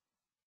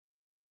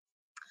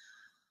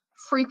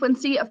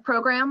 Frequency of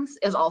programs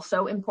is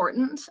also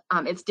important.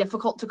 It's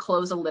difficult to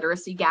close a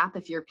literacy gap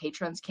if your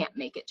patrons can't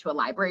make it to a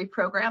library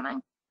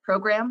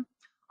program.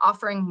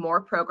 Offering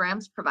more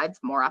programs provides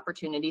more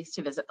opportunities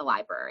to visit the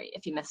library.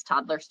 If you miss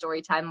toddler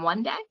story time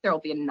one day, there will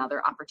be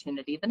another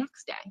opportunity the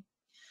next day.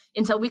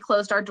 Until we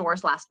closed our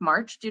doors last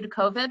March due to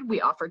COVID, we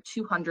offered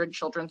 200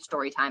 children's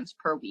story times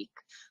per week,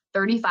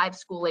 35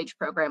 school-age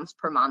programs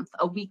per month,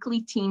 a weekly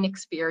teen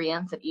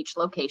experience at each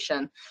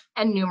location,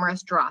 and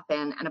numerous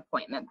drop-in and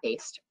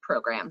appointment-based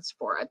programs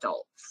for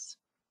adults.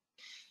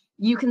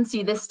 You can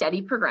see this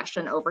steady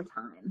progression over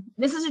time.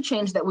 This is a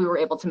change that we were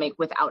able to make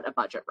without a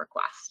budget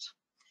request.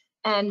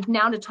 And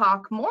now to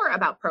talk more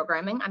about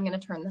programming, I'm going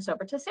to turn this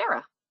over to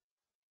Sarah.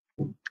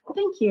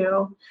 Thank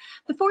you.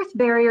 The 4th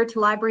barrier to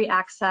library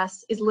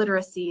access is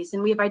literacies,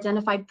 and we have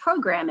identified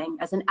programming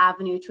as an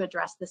avenue to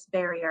address this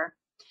barrier.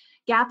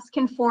 Gaps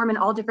can form in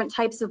all different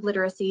types of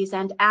literacies,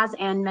 and as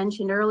Anne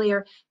mentioned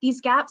earlier,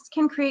 these gaps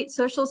can create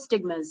social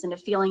stigmas and a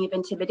feeling of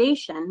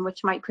intimidation,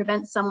 which might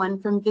prevent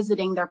someone from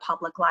visiting their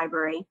public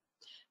library.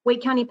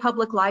 Wake County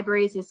Public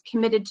Libraries is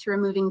committed to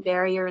removing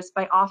barriers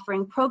by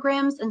offering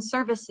programs and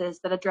services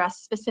that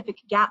address specific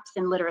gaps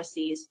in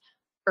literacies: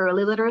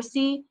 early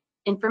literacy,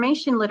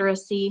 information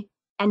literacy,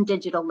 and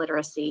digital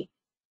literacy.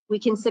 We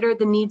consider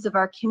the needs of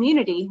our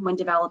community when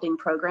developing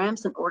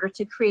programs in order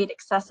to create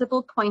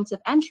accessible points of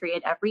entry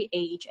at every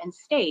age and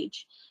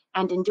stage.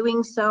 And in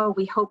doing so,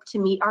 we hope to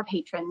meet our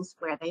patrons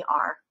where they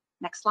are.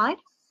 Next slide.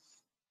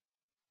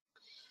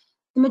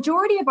 The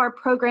majority of our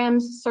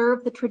programs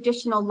serve the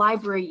traditional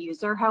library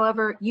user.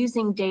 However,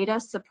 using data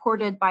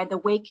supported by the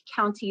Wake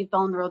County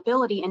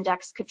Vulnerability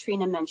Index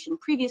Katrina mentioned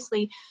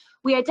previously,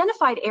 we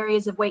identified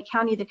areas of Wake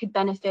County that could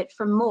benefit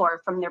from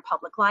more from their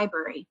public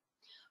library.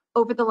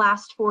 Over the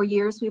last 4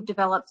 years, we've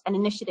developed an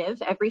initiative,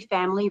 Every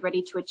Family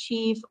Ready to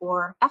Achieve,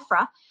 or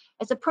EFRA,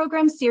 as a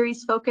program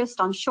series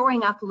focused on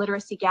shoring up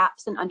literacy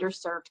gaps in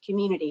underserved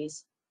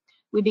communities.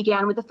 We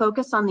began with a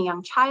focus on the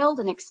young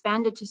child and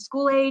expanded to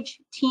school age,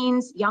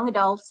 teens, young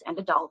adults, and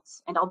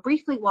adults. And I'll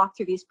briefly walk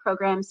through these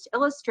programs to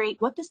illustrate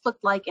what this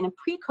looked like in a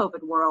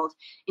pre-COVID world,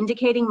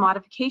 indicating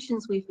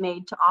modifications we've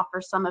made to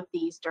offer some of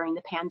these during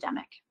the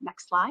pandemic.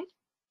 Next slide.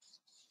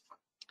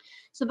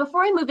 So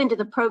before I move into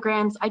the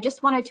programs, I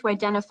just wanted to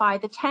identify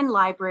the 10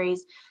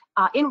 libraries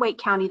in Wake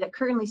County that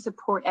currently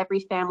support Every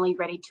Family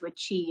Ready to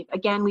Achieve.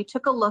 Again, we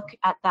took a look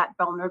at that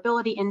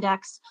vulnerability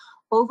index,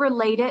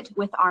 overlaid it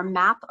with our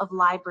map of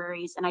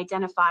libraries, and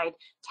identified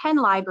 10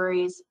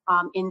 libraries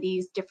in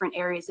these different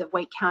areas of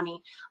Wake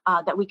County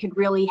that we could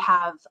really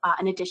have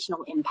an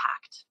additional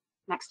impact.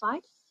 Next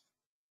slide.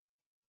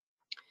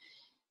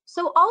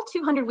 So all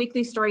 200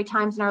 weekly story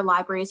times in our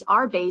libraries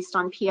are based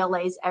on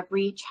PLA's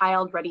Every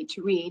Child Ready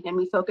to Read, and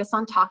we focus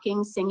on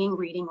talking, singing,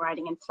 reading,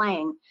 writing, and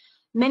playing.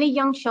 Many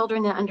young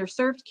children in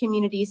underserved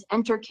communities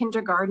enter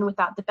kindergarten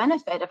without the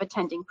benefit of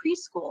attending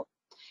preschool.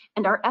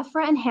 And our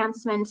EFRA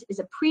enhancement is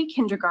a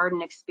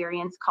pre-kindergarten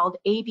experience called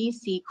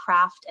ABC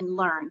Craft and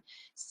Learn,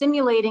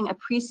 simulating a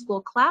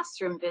preschool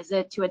classroom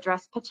visit to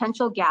address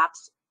potential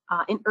gaps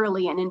in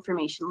early and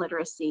information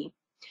literacy.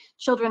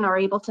 Children are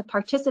able to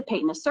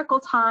participate in a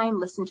circle time,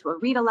 listen to a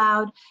read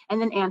aloud,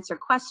 and then answer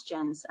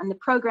questions. And the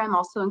program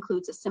also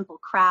includes a simple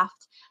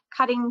craft.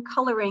 Cutting,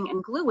 coloring,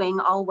 and gluing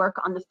all work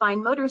on the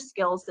fine motor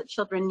skills that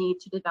children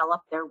need to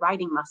develop their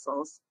writing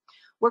muscles.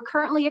 We're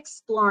currently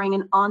exploring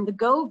an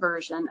on-the-go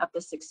version of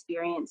this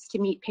experience to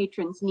meet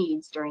patrons'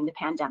 needs during the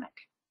pandemic.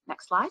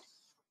 Next slide.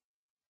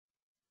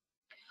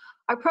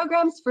 Our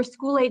programs for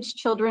school-aged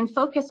children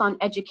focus on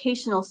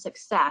educational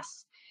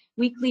success.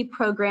 Weekly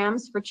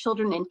programs for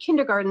children in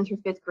kindergarten through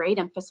 5th grade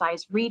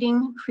emphasize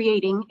reading,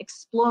 creating,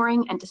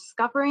 exploring, and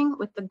discovering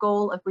with the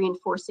goal of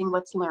reinforcing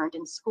what's learned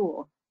in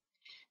school.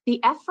 The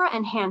EFRA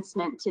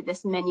enhancement to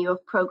this menu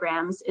of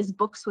programs is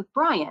Books with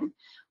Brian,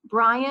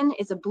 Brian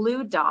is a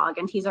blue dog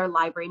and he's our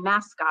library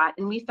mascot,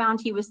 and we found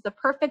he was the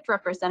perfect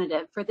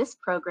representative for this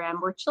program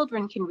where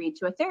children can read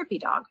to a therapy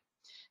dog.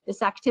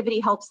 This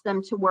activity helps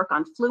them to work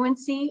on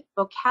fluency,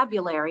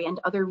 vocabulary, and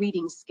other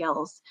reading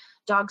skills.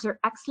 Dogs are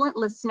excellent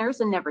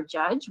listeners and never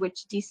judge,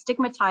 which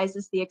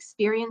destigmatizes the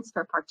experience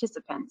for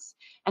participants.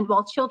 And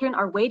while children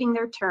are waiting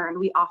their turn,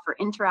 we offer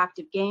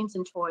interactive games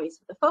and toys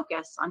with a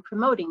focus on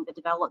promoting the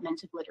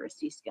development of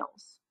literacy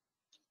skills.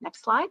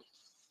 Next slide.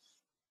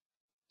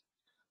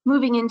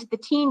 Moving into the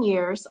teen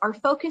years, our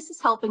focus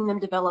is helping them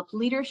develop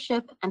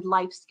leadership and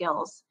life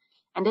skills.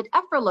 And at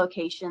EFRA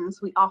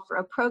locations, we offer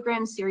a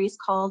program series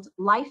called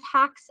Life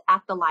Hacks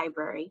at the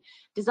Library,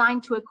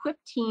 designed to equip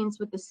teens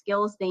with the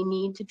skills they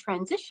need to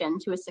transition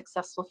to a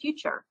successful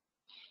future.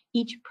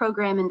 Each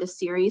program in the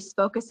series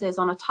focuses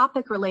on a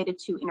topic related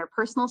to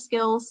interpersonal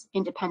skills,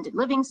 independent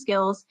living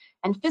skills,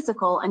 and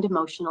physical and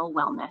emotional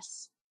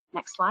wellness.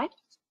 Next slide.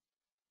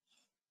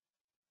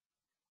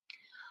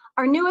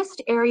 Our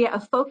newest area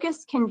of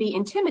focus can be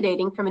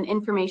intimidating from an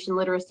information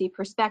literacy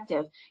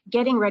perspective,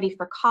 getting ready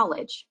for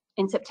college.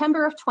 In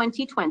September of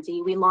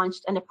 2020, we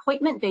launched an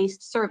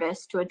appointment-based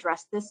service to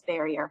address this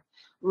barrier.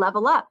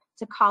 Level Up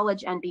to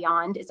College and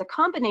Beyond is a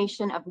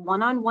combination of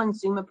one-on-one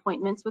Zoom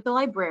appointments with a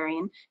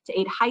librarian to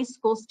aid high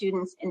school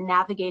students in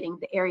navigating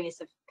the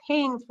areas of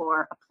paying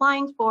for,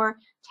 applying for,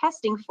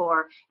 testing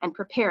for, and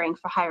preparing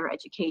for higher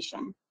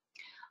education.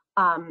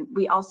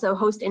 We also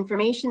host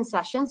information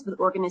sessions with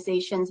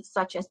organizations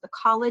such as the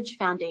College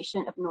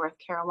Foundation of North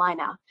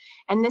Carolina.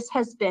 And this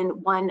has been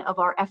one of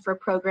our EFRA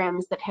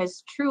programs that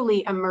has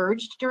truly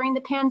emerged during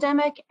the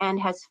pandemic and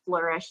has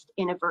flourished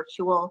in a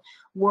virtual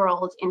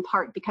world, in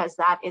part because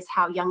that is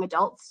how young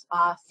adults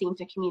seem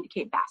to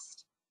communicate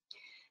best.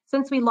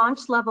 Since we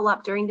launched Level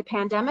Up during the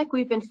pandemic,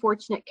 we've been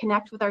fortunate to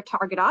connect with our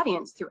target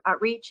audience through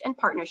outreach and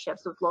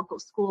partnerships with local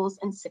schools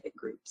and civic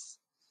groups.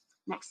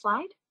 Next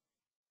slide.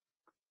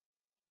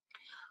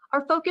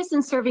 Our focus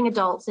in serving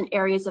adults in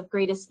areas of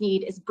greatest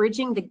need is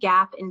bridging the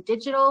gap in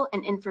digital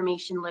and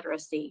information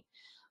literacy.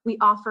 We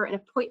offer an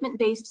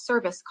appointment-based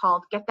service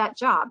called Get That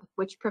Job,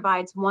 which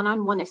provides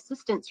one-on-one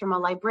assistance from a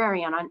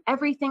librarian on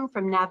everything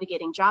from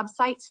navigating job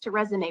sites to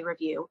resume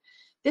review.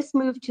 This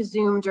moved to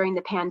Zoom during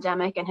the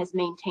pandemic and has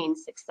maintained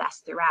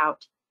success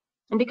throughout.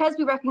 And because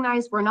we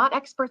recognize we're not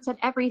experts at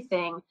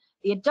everything,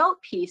 the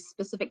adult piece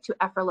specific to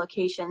EFRA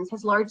locations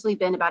has largely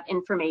been about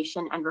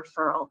information and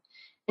referral.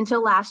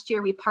 Until last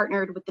year, we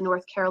partnered with the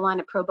North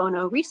Carolina Pro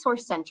Bono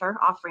Resource Center,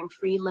 offering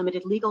free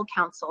limited legal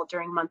counsel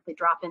during monthly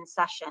drop-in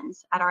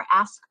sessions at our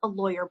Ask a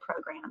Lawyer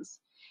programs.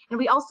 And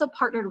we also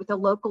partnered with a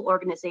local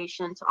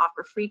organization to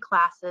offer free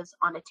classes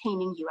on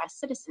attaining U.S.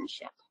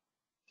 citizenship.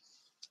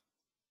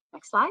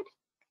 Next slide.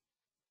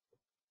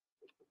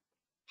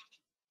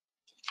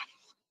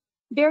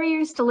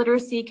 Barriers to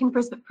literacy can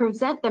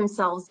present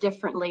themselves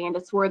differently, and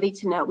it's worthy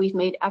to note we've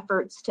made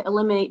efforts to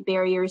eliminate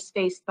barriers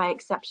faced by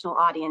exceptional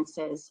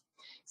audiences.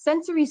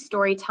 Sensory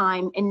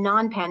Storytime in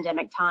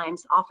non-pandemic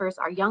times offers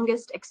our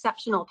youngest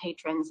exceptional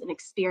patrons an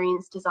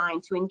experience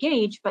designed to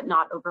engage but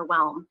not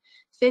overwhelm.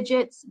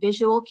 Fidgets,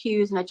 visual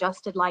cues, and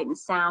adjusted light and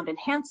sound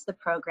enhance the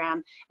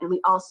program, and we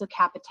also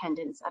cap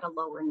attendance at a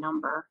lower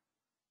number.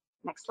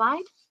 Next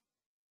slide.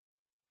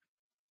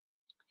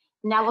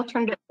 Now we'll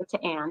turn it over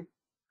to Anne.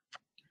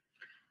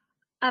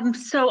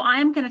 So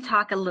I'm going to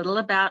talk a little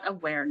about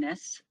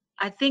awareness.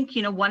 I think,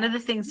 one of the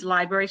things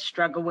libraries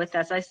struggle with,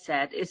 as I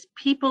said, is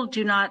people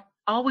do not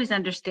always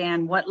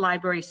understand what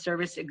library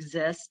service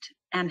exists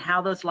and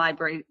how those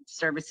library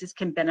services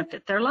can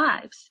benefit their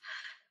lives.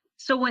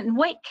 So in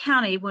Wake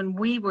County, when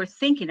we were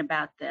thinking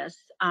about this,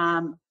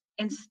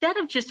 instead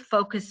of just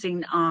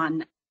focusing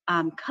on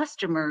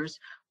customers,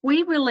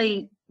 we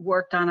really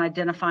worked on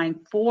identifying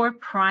 4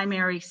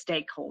 primary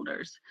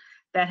stakeholders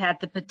that had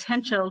the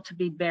potential to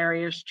be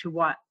barriers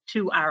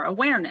to our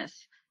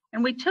awareness.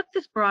 And we took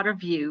this broader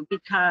view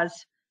because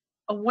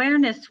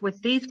awareness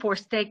with these 4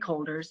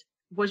 stakeholders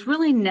was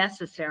really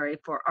necessary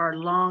for our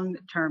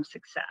long-term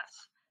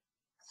success.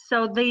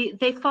 So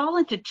they fall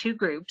into 2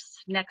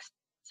 groups. Next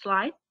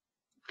slide.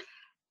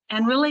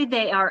 And really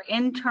they are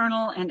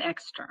internal and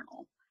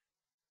external.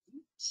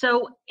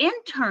 So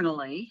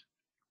internally,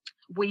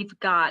 we've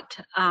got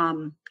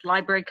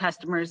library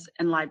customers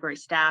and library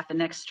staff,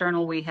 and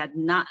external we had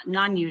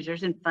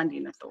non-users and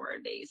funding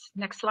authorities.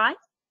 Next slide.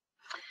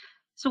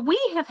 So we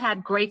have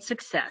had great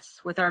success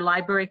with our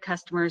library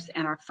customers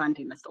and our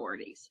funding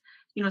authorities.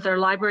 With our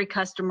library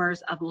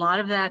customers, a lot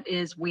of that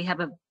is we have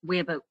a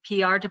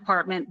PR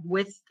department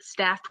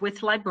staffed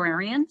with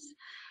librarians,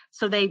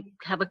 so they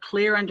have a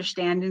clear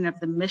understanding of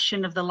the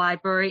mission of the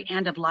library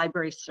and of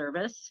library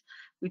service.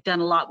 We've done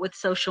a lot with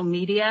social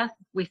media.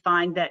 We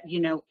find that,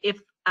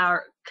 if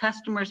our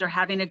customers are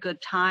having a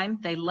good time,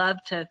 they love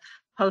to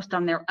post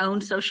on their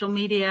own social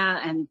media,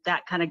 and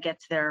that kind of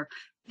gets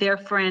their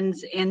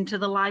friends into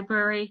the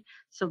library.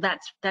 So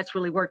that's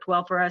really worked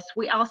well for us.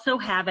 We also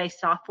have a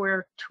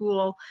software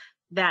tool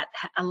that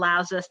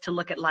allows us to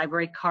look at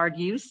library card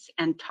use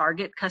and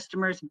target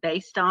customers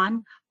based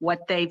on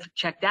what they've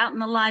checked out in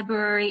the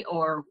library,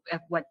 or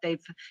if what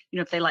they've,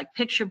 if they like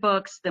picture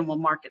books, then we'll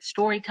market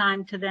story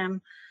time to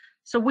them.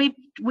 So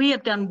we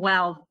have done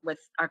well with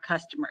our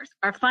customers.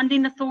 Our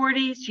funding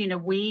authorities,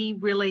 we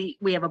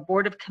have a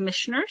board of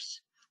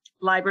commissioners,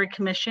 library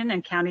commission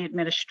and county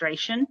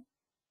administration,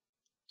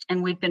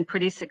 and we've been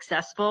pretty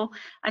successful,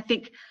 I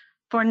think,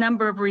 for a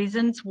number of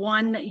reasons.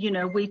 One,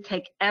 we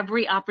take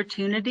every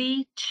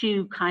opportunity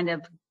to kind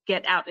of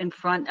get out in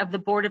front of the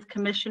Board of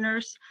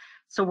Commissioners.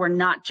 So we're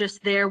not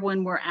just there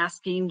when we're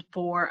asking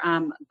for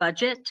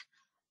budget.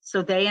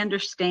 So they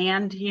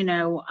understand,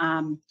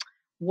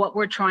 what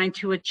we're trying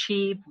to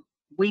achieve.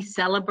 We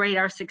celebrate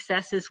our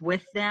successes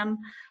with them.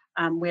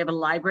 We have a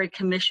library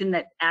commission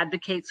that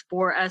advocates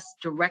for us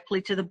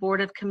directly to the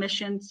Board of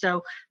Commission.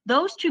 So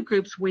those two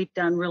groups we've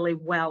done really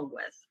well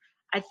with.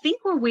 I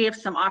think where we have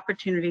some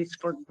opportunities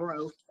for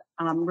growth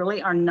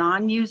really are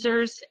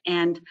non-users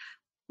and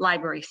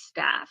library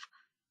staff.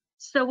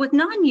 So with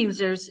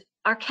non-users,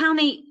 our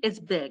county is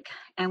big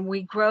and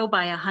we grow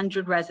by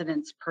 100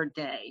 residents per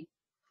day.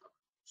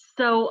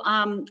 So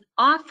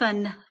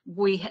often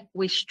we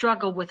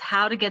struggle with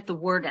how to get the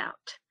word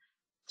out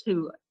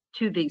to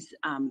these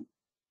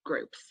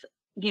groups.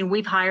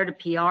 We've hired a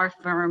PR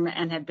firm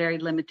and had very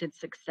limited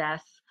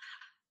success.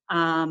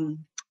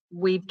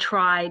 We've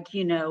tried,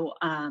 we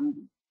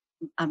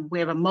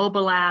have a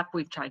mobile app,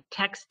 we've tried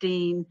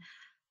texting,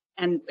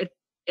 and it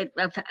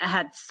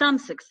had some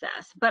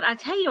success. But I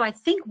tell you, I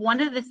think one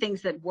of the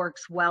things that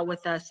works well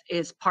with us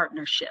is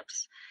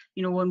partnerships.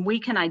 When we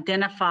can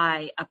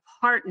identify a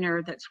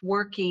partner that's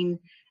working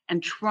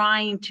and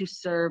trying to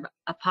serve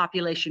a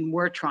population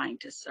we're trying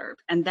to serve.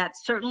 And that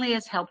certainly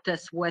has helped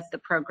us with the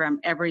program,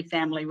 Every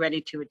Family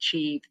Ready to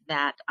Achieve,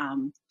 that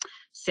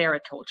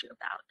Sarah told you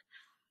about.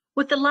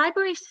 With the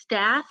library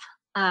staff,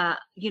 a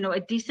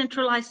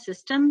decentralized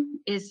system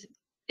is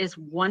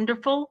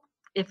wonderful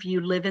if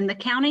you live in the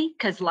county,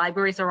 because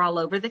libraries are all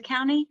over the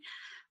county,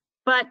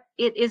 but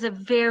it is a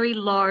very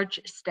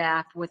large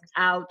staff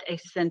without a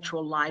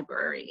central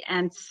library.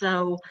 And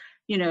so,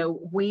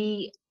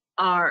 we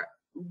are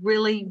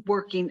really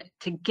working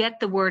to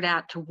get the word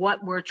out to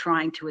what we're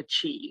trying to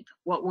achieve,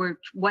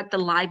 what the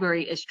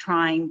library is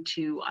trying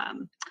to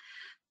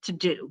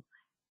do.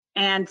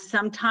 And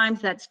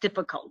sometimes that's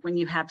difficult when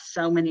you have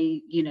so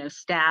many,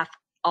 staff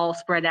all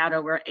spread out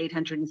over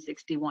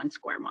 861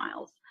 square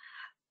miles.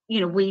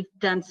 We've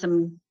done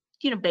some,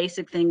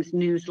 basic things,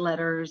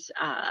 newsletters.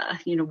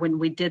 When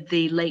we did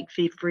the late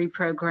fee free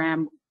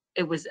program,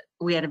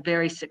 we had a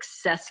very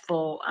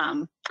successful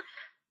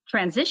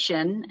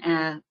transition.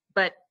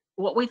 But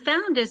what we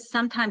found is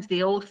sometimes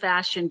the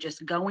old-fashioned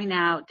just going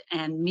out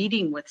and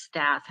meeting with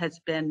staff has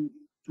been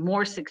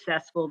more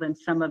successful than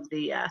some of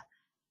the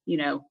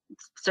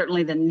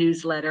certainly the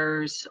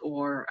newsletters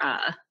or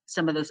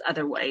some of those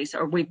other ways.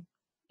 Or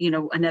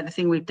another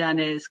thing we've done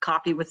is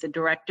coffee with the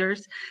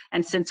directors.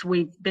 And since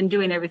we've been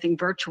doing everything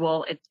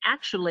virtual,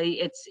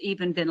 it's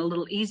even been a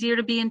little easier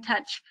to be in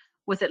touch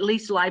with at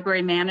least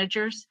library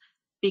managers,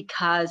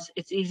 because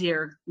it's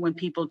easier when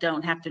people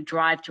don't have to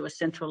drive to a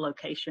central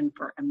location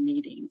for a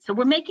meeting. So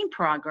we're making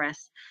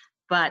progress,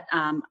 but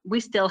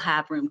we still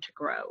have room to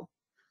grow.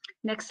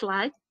 Next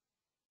slide.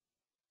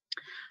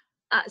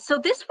 So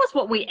this was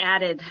what we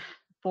added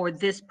for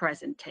this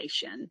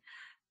presentation,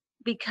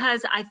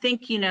 because I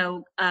think,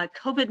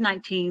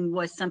 COVID-19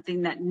 was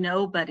something that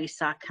nobody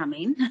saw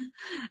coming,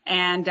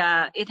 and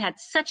it had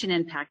such an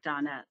impact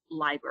on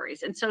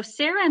libraries. And so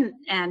Sarah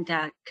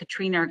and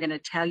Katrina are going to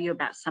tell you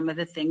about some of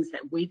the things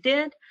that we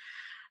did.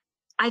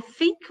 I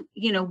think,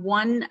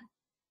 one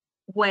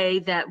way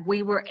that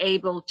we were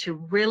able to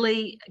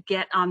really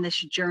get on this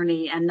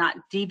journey and not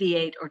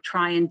deviate or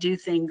try and do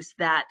things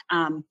that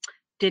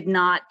did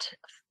not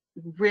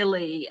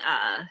really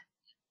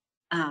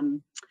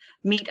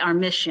meet our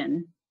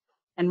mission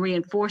and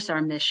reinforce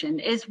our mission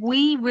is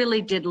we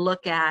really did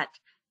look at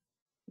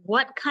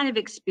what kind of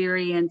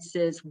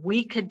experiences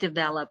we could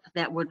develop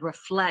that would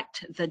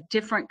reflect the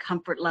different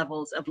comfort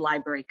levels of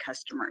library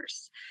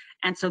customers.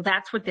 And so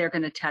that's what they're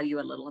going to tell you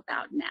a little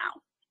about now.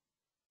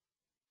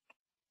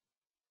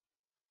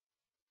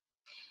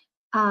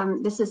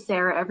 This is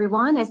Sarah,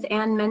 everyone. As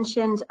Anne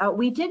mentioned,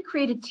 we did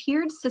create a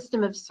tiered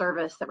system of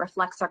service that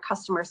reflects our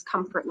customers'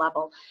 comfort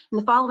level. And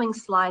the following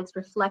slides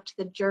reflect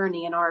the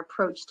journey and our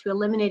approach to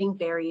eliminating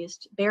barriers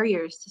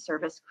to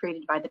service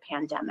created by the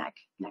pandemic.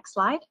 Next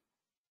slide.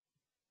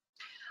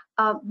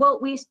 Well,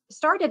 we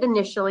started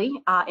initially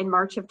in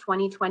March of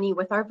 2020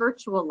 with our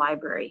virtual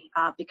library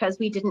because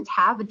we didn't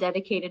have a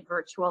dedicated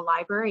virtual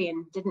library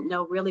and didn't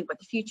know really what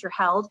the future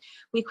held.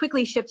 We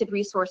quickly shifted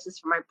resources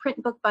from our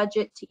print book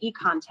budget to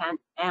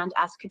e-content, and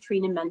as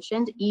Katrina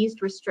mentioned,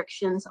 eased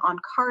restrictions on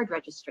card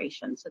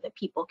registration so that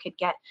people could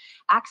get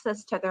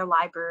access to their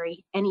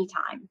library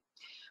anytime.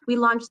 We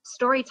launched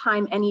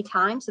Storytime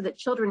Anytime so that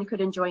children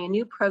could enjoy a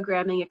new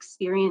programming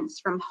experience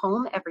from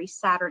home every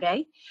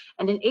Saturday.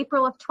 And in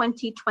April of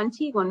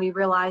 2020, when we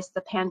realized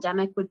the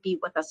pandemic would be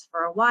with us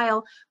for a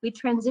while, we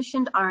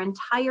transitioned our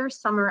entire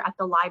summer at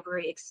the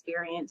library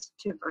experience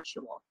to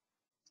virtual.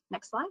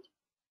 Next slide.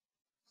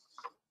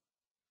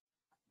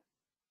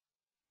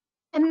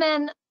 And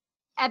then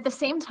at the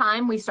same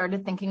time, we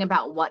started thinking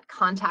about what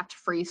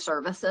contact-free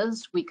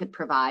services we could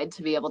provide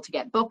to be able to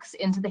get books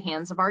into the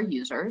hands of our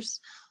users.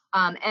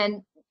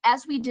 And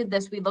as we did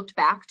this, we looked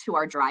back to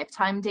our drive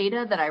time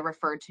data that I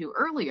referred to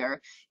earlier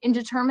in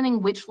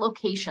determining which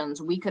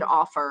locations we could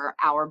offer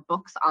our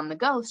books on the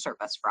go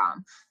service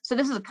from. So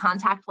this is a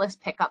contactless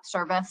pickup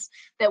service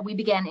that we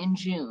began in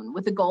June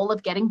with the goal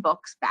of getting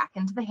books back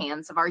into the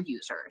hands of our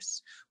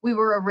users. We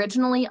were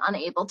originally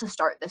unable to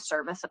start this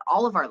service at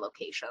all of our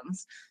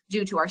locations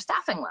due to our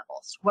staffing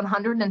levels.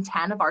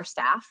 110 of our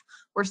staff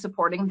were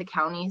supporting the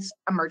county's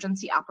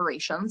emergency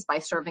operations by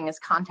serving as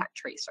contact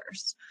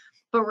tracers.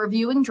 But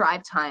reviewing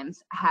drive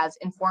times has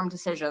informed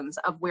decisions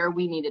of where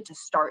we needed to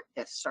start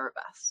this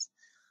service.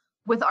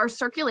 With our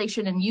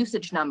circulation and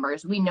usage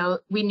numbers, we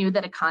knew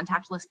that a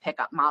contactless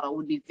pickup model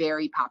would be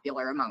very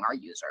popular among our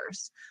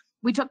users.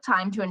 We took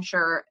time to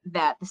ensure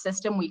that the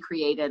system we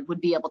created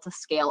would be able to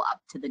scale up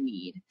to the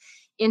need.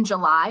 In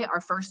July, our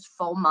first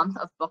full month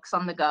of books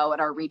on the go at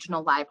our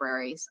regional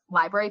libraries,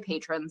 library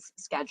patrons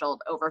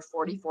scheduled over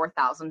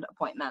 44,000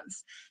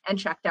 appointments and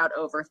checked out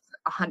over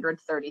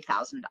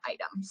 130,000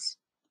 items.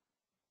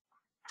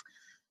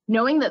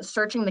 Knowing that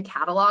searching the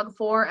catalog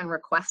for and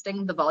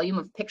requesting the volume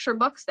of picture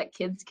books that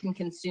kids can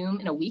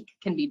consume in a week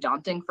can be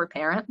daunting for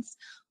parents,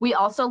 we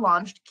also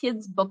launched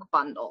kids book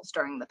bundles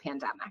during the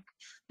pandemic.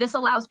 This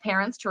allows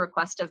parents to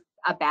request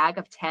a bag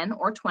of 10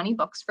 or 20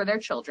 books for their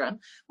children,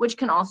 which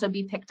can also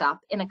be picked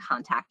up in a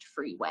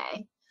contact-free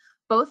way.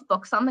 Both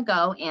books on the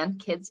go and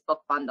kids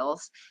book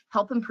bundles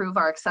help improve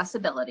our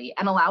accessibility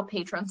and allow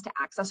patrons to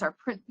access our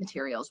print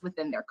materials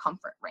within their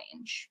comfort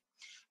range.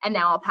 And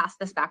now I'll pass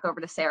this back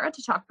over to Sarah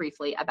to talk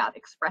briefly about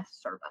express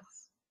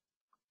service.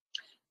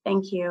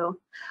 Thank you.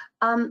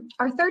 Our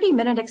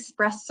 30-minute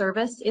express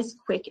service is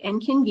quick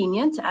and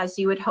convenient. As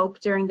you would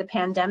hope during the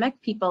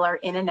pandemic, people are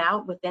in and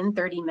out within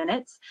 30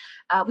 minutes.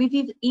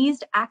 We've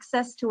eased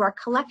access to our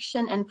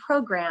collection and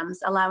programs,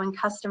 allowing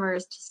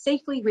customers to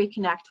safely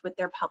reconnect with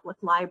their public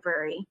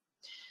library.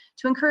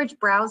 To encourage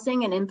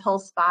browsing and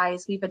impulse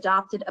buys, we've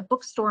adopted a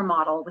bookstore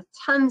model with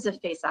tons of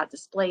face-out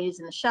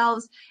displays in the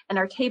shelves, and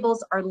our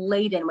tables are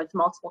laden with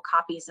multiple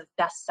copies of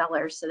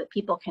bestsellers so that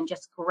people can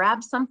just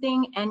grab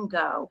something and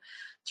go.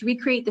 To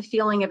recreate the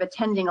feeling of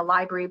attending a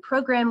library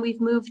program,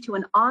 we've moved to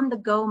an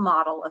on-the-go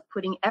model of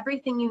putting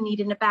everything you need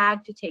in a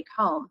bag to take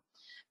home.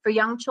 For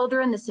young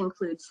children, this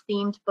includes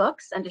themed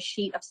books and a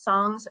sheet of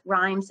songs,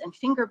 rhymes, and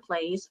finger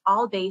plays,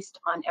 all based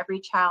on Every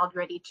Child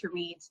Ready to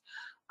Read's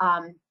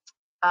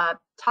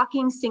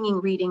talking,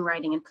 singing, reading,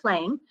 writing, and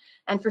playing.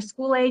 And for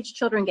school-age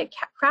children get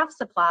craft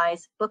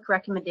supplies, book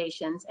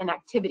recommendations, and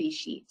activity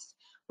sheets.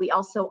 We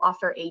also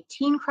offer a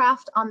teen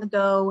craft on the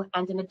go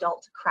and an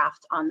adult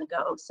craft on the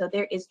go. So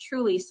there is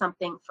truly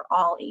something for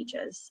all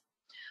ages.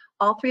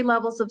 All three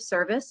levels of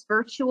service,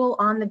 virtual,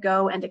 on the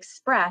go, and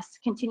express,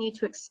 continue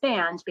to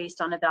expand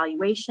based on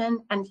evaluation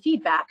and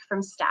feedback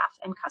from staff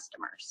and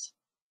customers.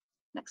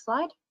 Next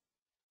slide.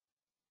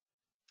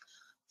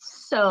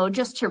 So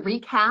just to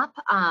recap,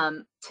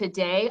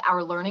 today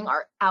our learning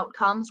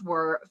outcomes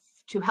were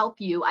to help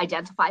you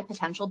identify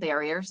potential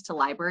barriers to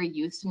library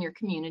use in your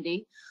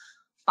community,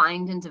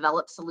 find and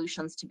develop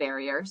solutions to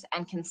barriers,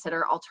 and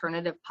consider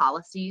alternative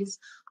policies,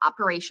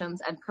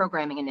 operations, and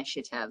programming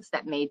initiatives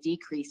that may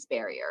decrease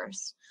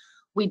barriers.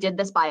 We did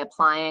this by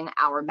applying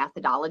our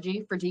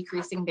methodology for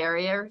decreasing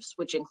barriers,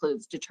 which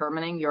includes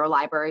determining your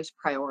library's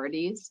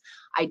priorities,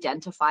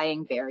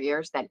 identifying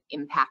barriers that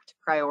impact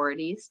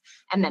priorities,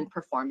 and then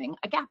performing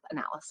a gap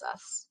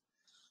analysis.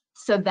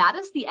 So that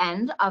is the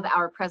end of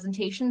our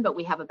presentation, but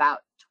we have about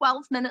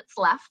 12 minutes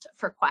left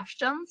for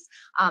questions.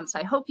 So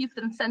I hope you've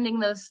been sending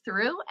those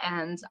through,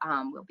 and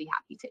we'll be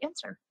happy to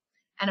answer.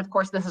 And of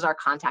course, this is our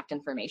contact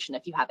information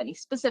if you have any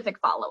specific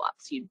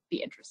follow-ups you'd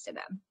be interested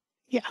in.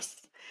 Yes,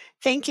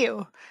 thank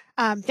you.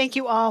 Thank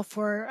you all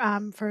for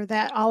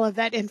that, all of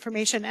that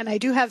information. And I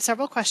do have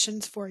several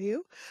questions for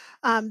you.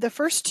 The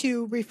first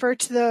two refer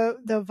to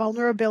the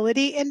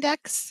vulnerability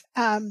index.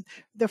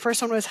 The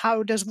first one was,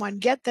 how does one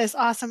get this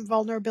awesome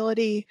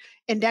vulnerability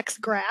index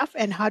graph,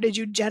 and how did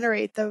you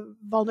generate the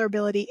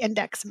vulnerability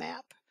index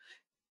map?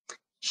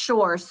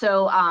 Sure.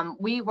 So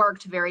we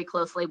worked very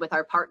closely with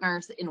our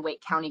partners in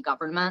Wake County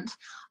government,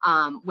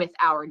 with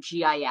our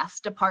GIS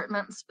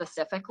department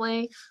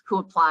specifically, who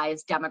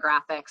applies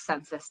demographic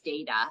census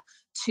data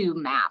to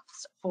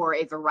maps for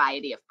a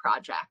variety of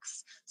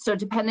projects. So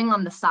depending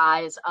on the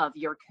size of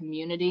your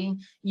community,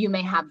 you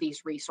may have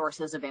these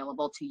resources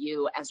available to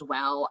you as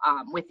well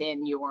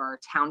within your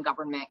town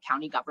government,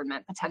 county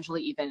government,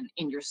 potentially even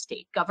in your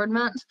state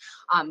government.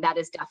 That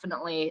is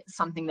definitely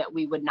something that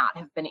we would not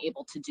have been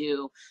able to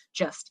do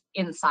just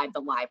inside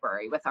the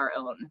library with our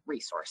own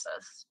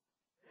resources.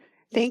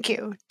 Thank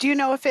you. Do you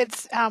know if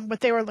it's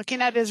what they were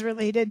looking at is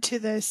related to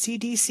the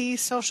CDC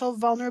Social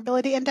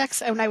Vulnerability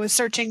Index? And when I was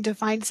searching to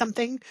find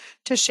something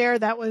to share,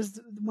 that was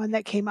the one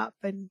that came up.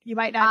 And you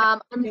might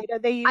not know the data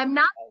they use.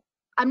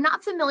 I'm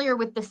not familiar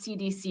with the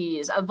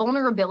CDC's a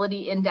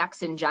vulnerability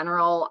index in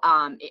general.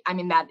 I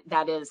mean,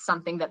 that is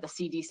something that the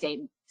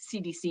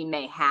CDC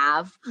may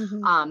have,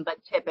 but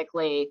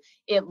typically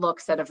it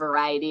looks at a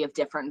variety of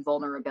different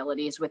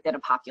vulnerabilities within a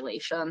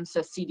population.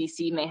 So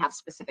CDC may have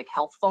specific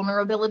health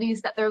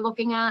vulnerabilities that they're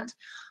looking at,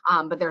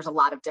 but there's a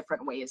lot of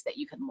different ways that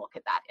you can look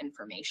at that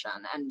information.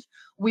 And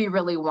we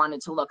really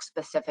wanted to look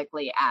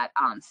specifically at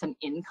some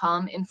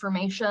income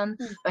information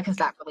because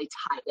that really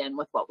tied in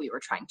with what we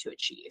were trying to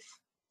achieve.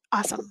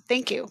 Awesome.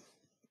 Thank you.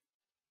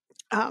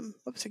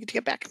 Oops, I get to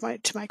get back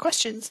to my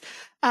questions.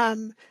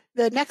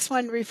 The next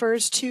one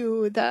refers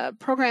to the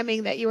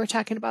programming that you were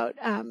talking about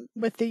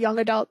with the Young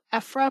Adult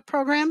EFRA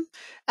program.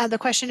 The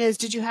question is,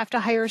 did you have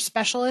to hire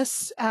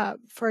specialists?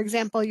 For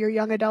example, your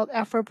Young Adult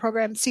EFRA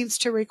program seems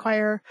to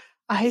require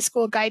a high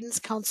school guidance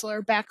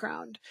counselor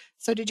background.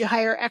 So did you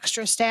hire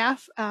extra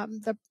staff?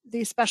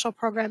 These special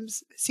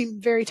programs seem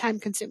very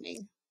time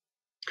consuming.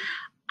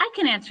 I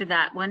can answer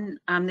that one.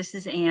 This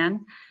is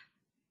Anne.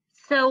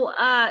 So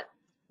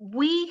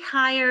we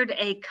hired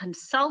a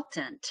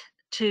consultant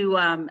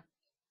to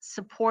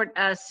support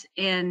us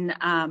in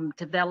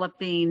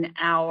developing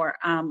our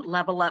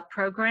Level Up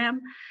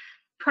program.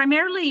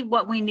 Primarily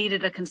what we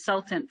needed a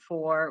consultant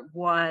for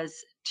was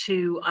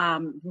to,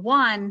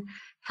 one,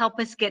 help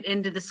us get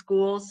into the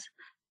schools,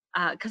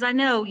 because I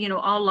know,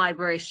 all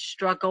libraries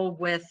struggle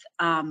with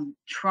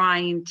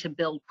trying to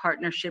build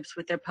partnerships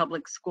with their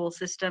public school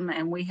system,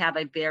 and we have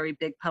a very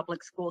big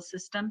public school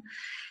system.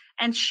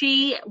 And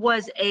she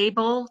was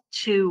able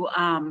to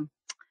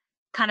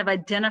kind of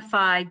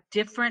identify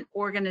different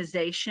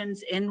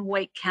organizations in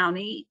Wake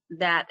County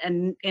that,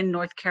 and in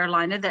North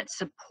Carolina, that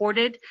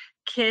supported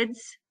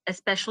kids,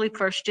 especially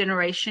first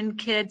generation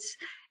kids,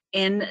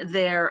 in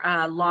their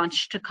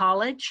launch to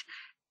college.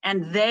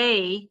 And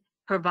they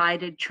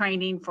provided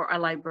training for our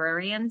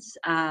librarians.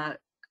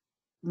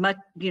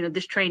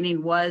 This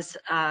training was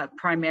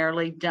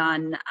primarily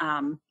done,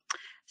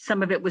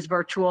 some of it was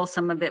virtual,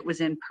 some of it was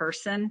in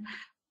person.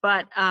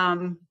 But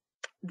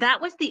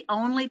that was the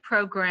only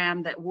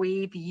program that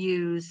we've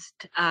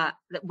used, that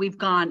we've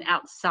gone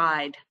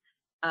outside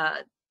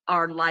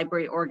our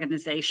library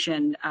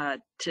organization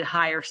to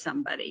hire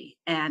somebody.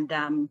 And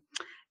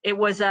it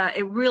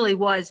really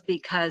was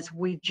because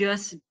we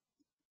just,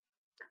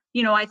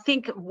 I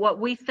think what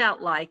we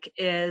felt like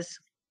is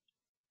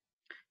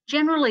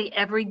generally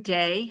every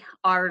day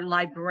our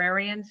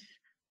librarians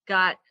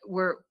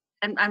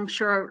and I'm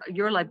sure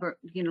your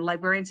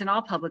librarians in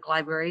all public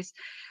libraries,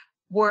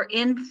 were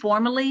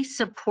informally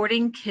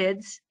supporting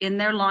kids in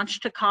their launch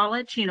to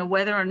college,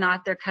 whether or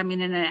not they're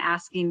coming in and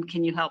asking,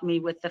 can you help me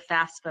with the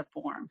FAFSA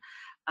form?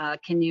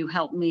 Can you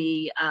help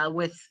me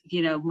with,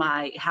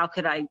 how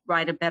could I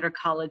write a better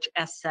college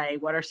essay?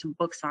 What are some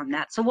books on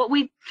that? So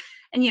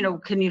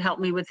can you help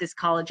me with this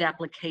college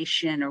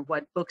application, or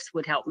what books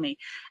would help me?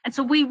 And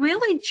so we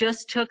really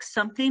just took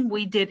something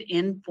we did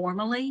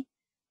informally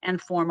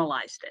and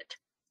formalized it.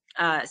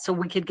 So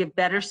we could give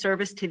better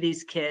service to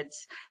these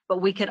kids,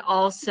 but we could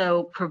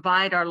also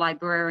provide our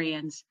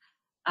librarians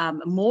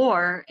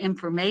more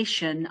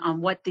information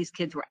on what these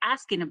kids were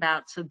asking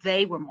about, so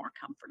they were more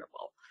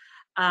comfortable.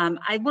 I'm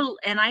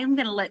going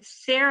to let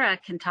Sarah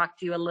can talk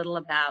to you a little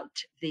about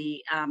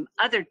the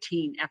other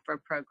teen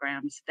EFRA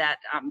programs that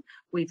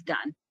we've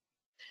done.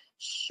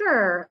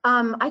 Sure.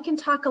 I can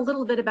talk a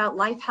little bit about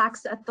life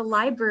hacks at the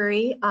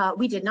library.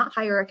 We did not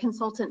hire a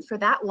consultant for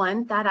that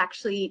one. That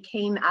actually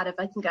came out of,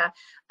 I think, a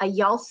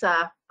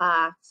YALSA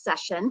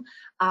session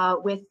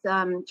with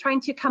trying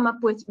to come up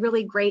with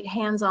really great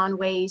hands-on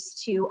ways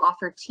to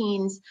offer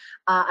teens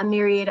a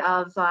myriad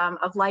of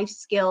life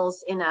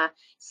skills in a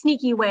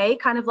sneaky way,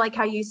 kind of like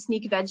how you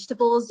sneak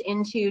vegetables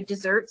into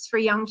desserts for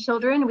young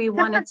children. We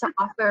wanted to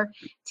offer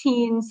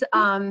teens,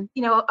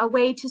 a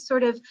way to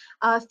sort of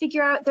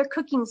figure out their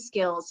cooking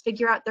skills,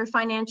 figure out their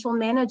financial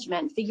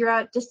management, figure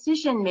out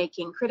decision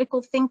making,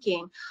 critical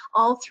thinking,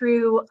 all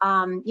through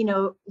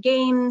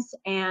games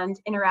and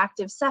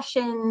interactive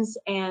sessions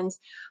and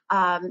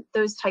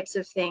those types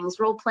of things,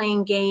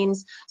 role-playing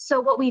games. So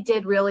what we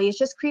did really is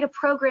just create a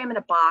program in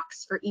a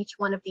box for each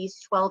one of these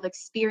 12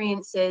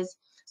 experiences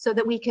so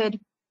that we could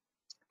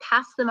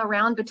pass them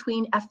around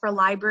between EFRA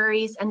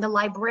libraries, and the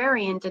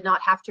librarian did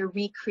not have to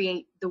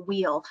recreate the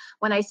wheel.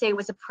 When I say it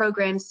was a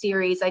program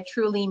series, I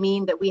truly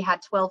mean that we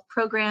had 12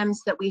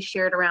 programs that we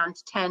shared around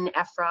 10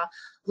 EFRA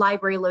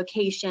library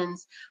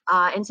locations.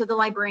 And so the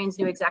librarians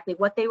knew exactly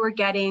what they were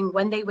getting,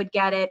 when they would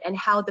get it, and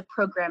how the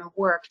program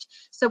worked.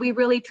 So we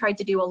really tried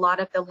to do a lot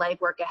of the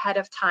legwork ahead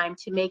of time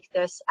to make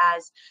this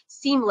as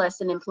seamless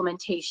an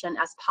implementation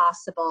as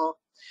possible.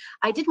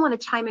 I did want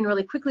to chime in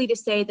really quickly to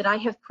say that I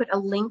have put a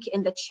link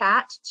in the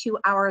chat to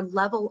our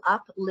Level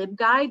Up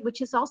LibGuide,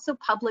 which is also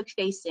public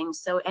facing.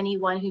 So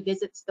anyone who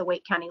visits the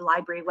Wake County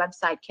Library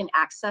website can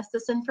access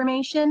this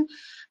information.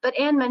 But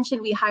Anne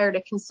mentioned we hired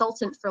a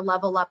consultant for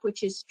Level Up,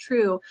 which is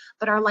true,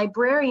 but our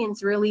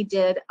librarians really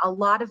did a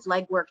lot of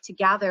legwork to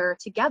gather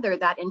together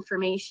that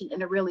information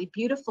in a really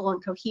beautiful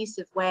and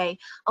cohesive way.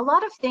 A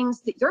lot of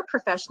things that your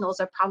professionals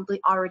are probably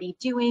already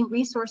doing,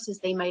 resources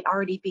they might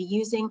already be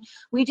using.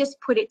 We just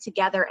put it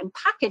together and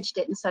packaged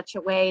it in such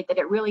a way that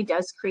it really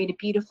does create a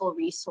beautiful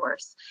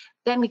resource.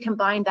 Then we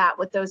combine that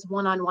with those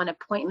one-on-one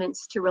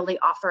appointments to really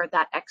offer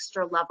that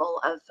extra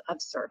level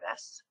of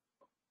service.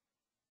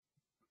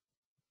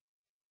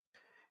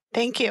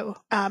 Thank you.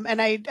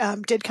 And I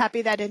did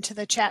copy that into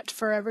the chat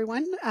for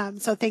everyone.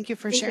 So thank you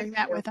for sharing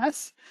that with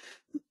us.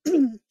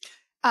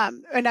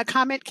 And a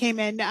comment came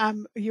in,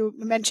 you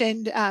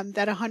mentioned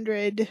that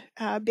 100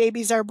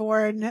 babies are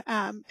born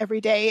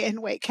every day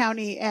in Wake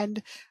County.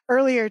 And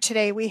earlier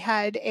today, we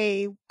had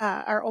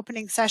our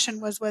opening session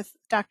was with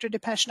Dr.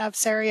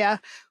 Depeshnev-Saria,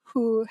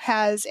 who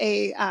has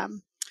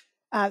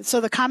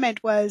so the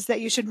comment was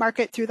that you should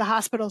market through the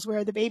hospitals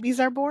where the babies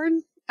are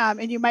born.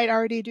 And you might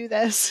already do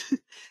this,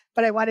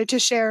 but I wanted to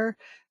share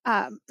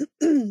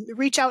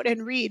Reach Out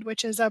and Read,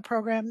 which is a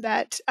program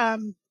that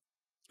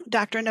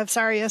Dr.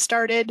 Navsaria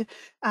started,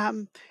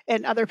 and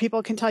other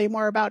people can tell you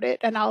more about it.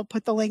 And I'll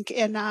put the link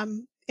in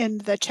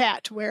the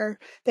chat where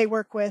they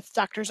work with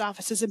doctors'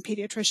 offices and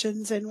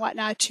pediatricians and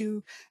whatnot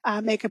to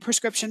make a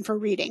prescription for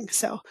reading.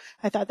 So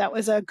I thought that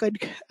was a good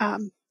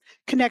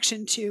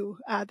connection to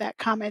that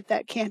comment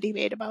that Candy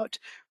made about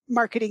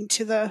marketing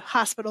to the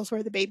hospitals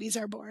where the babies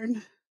are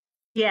born.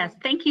 Yes,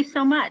 thank you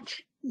so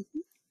much. Let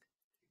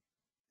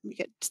me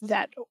get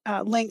that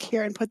link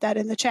here and put that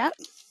in the chat.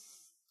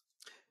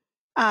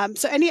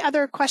 So any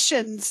other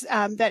questions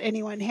that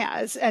anyone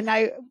has? And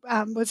I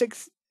was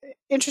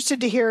interested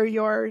to hear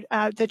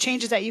the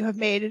changes that you have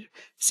made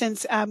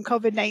since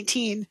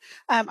COVID-19.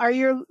 Are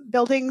your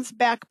buildings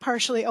back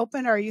partially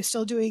open, or are you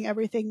still doing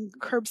everything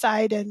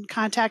curbside and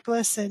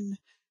contactless? And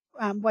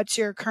what's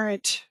your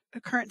current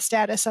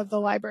status of the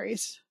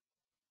libraries?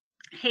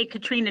 Hey,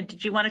 Katrina,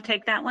 did you want to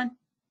take that one?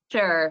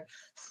 Sure.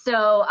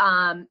 So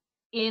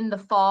in the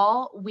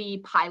fall, we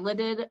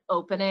piloted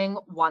opening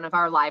one of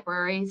our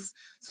libraries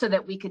so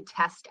that we could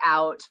test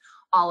out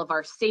all of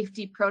our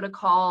safety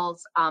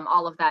protocols,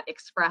 all of that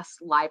express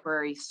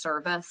library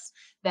service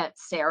that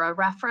Sarah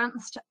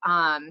referenced.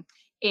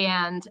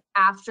 And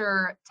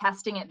after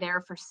testing it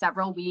there for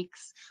several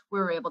weeks, we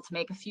were able to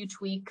make a few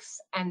tweaks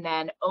and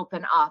then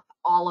open up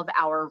all of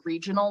our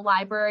regional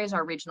libraries.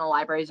 Our regional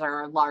libraries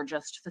are our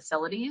largest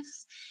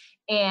facilities.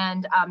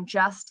 And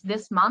just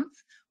this month,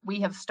 we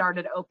have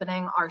started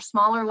opening our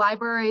smaller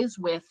libraries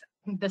with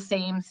the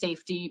same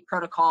safety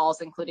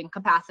protocols, including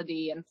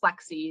capacity and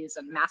flexis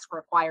and mask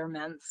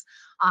requirements,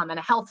 and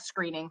a health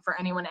screening for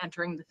anyone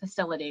entering the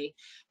facility.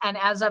 And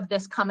as of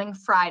this coming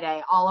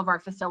Friday, all of our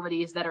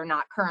facilities that are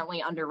not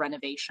currently under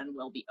renovation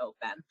will be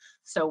open.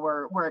 So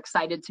we're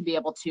excited to be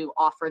able to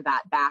offer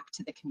that back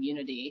to the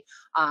community.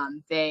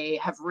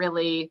 They have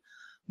really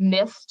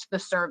missed the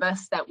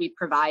service that we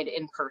provide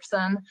in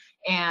person.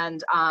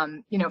 And,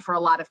 you know, for a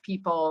lot of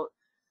people,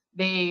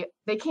 they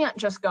can't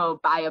just go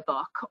buy a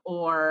book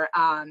or,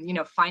 you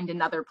know, find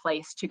another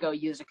place to go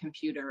use a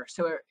computer.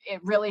 So it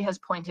really has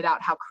pointed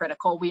out how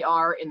critical we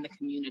are in the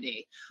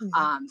community.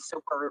 Mm-hmm. So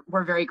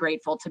we're very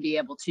grateful to be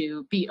able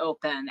to be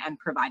open and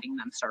providing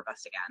them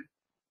service again.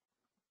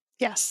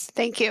 Yes,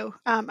 thank you.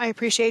 I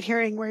appreciate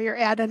hearing where you're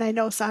at, and I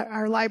know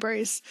our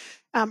libraries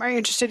are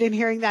interested in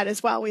hearing that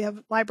as well. We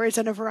have libraries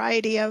in a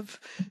variety of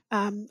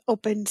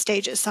open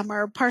stages. Some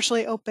are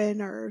partially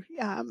open, or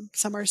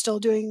some are still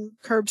doing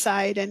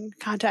curbside and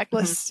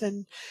contactless mm-hmm.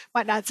 and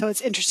whatnot. So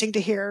it's interesting to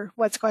hear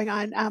what's going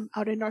on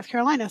out in North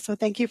Carolina. So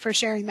thank you for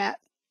sharing that.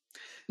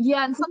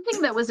 Yeah, and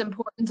something that was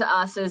important to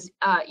us is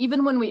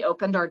even when we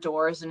opened our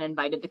doors and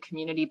invited the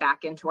community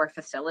back into our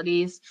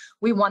facilities,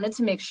 we wanted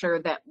to make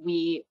sure that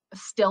we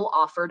still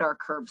offered our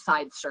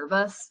curbside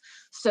service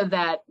so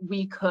that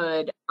we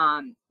could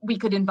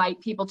invite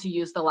people to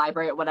use the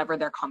library at whatever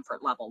their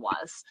comfort level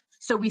was.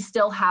 So we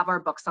still have our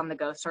books on the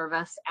go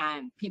service,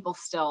 and people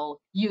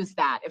still use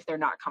that if they're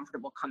not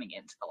comfortable coming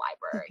into the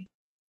library.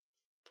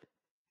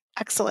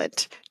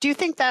 Excellent. Do you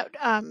think that,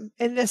 and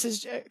this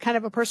is kind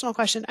of a personal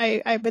question,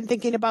 I've been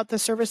thinking about the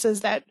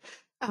services that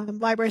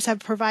libraries have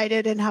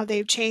provided and how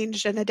they've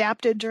changed and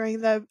adapted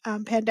during the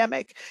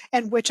pandemic,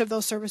 and which of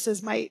those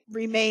services might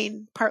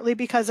remain, partly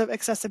because of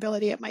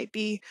accessibility. It might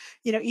be,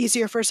 you know,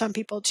 easier for some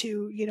people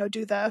to, you know,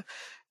 do the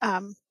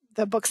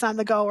books on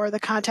the go or the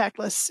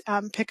contactless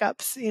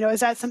pickups. You know, is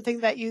that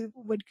something that you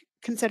would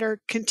consider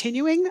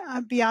continuing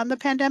beyond the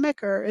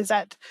pandemic, or is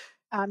that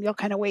you'll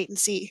kind of wait and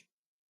see?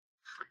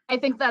 I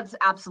think that's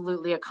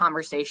absolutely a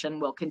conversation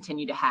we'll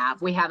continue to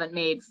have. We haven't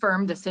made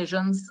firm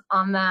decisions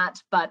on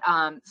that, but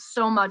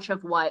so much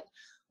of what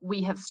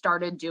we have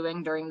started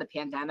doing during the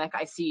pandemic,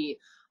 I see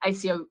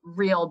a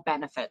real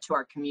benefit to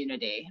our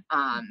community.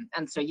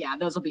 And so, yeah,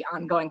 those will be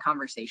ongoing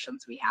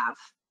conversations we have.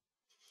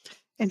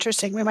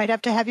 Interesting. We might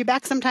have to have you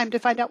back sometime to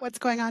find out what's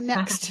going on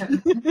next.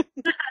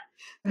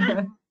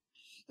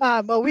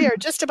 Well, we are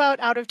just about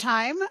out of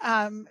time.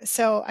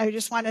 So I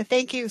just want to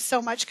thank you so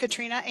much,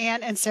 Katrina,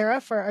 Ann, and Sarah,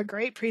 for a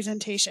great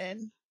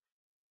presentation.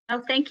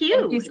 Oh, thank you.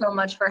 Thank you so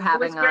much for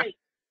having us. Great.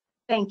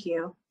 Thank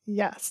you.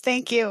 Yes,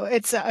 thank you.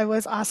 It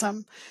was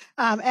awesome.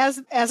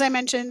 As I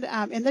mentioned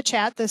in the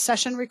chat, the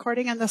session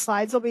recording and the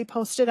slides will be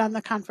posted on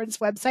the conference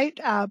website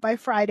by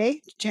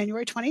Friday,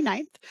 January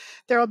 29th.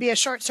 There will be a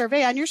short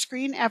survey on your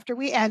screen after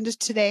we end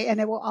today, and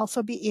it will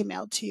also be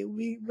emailed to you.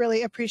 We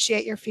really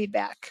appreciate your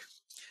feedback.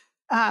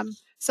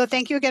 So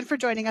thank you again for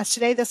joining us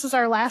today. This is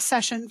our last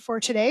session for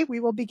today. We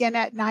will begin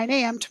at 9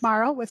 a.m.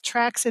 tomorrow with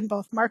tracks in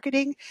both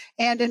marketing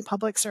and in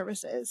public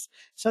services.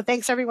 So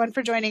thanks everyone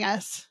for joining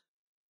us.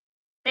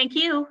 Thank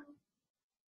you.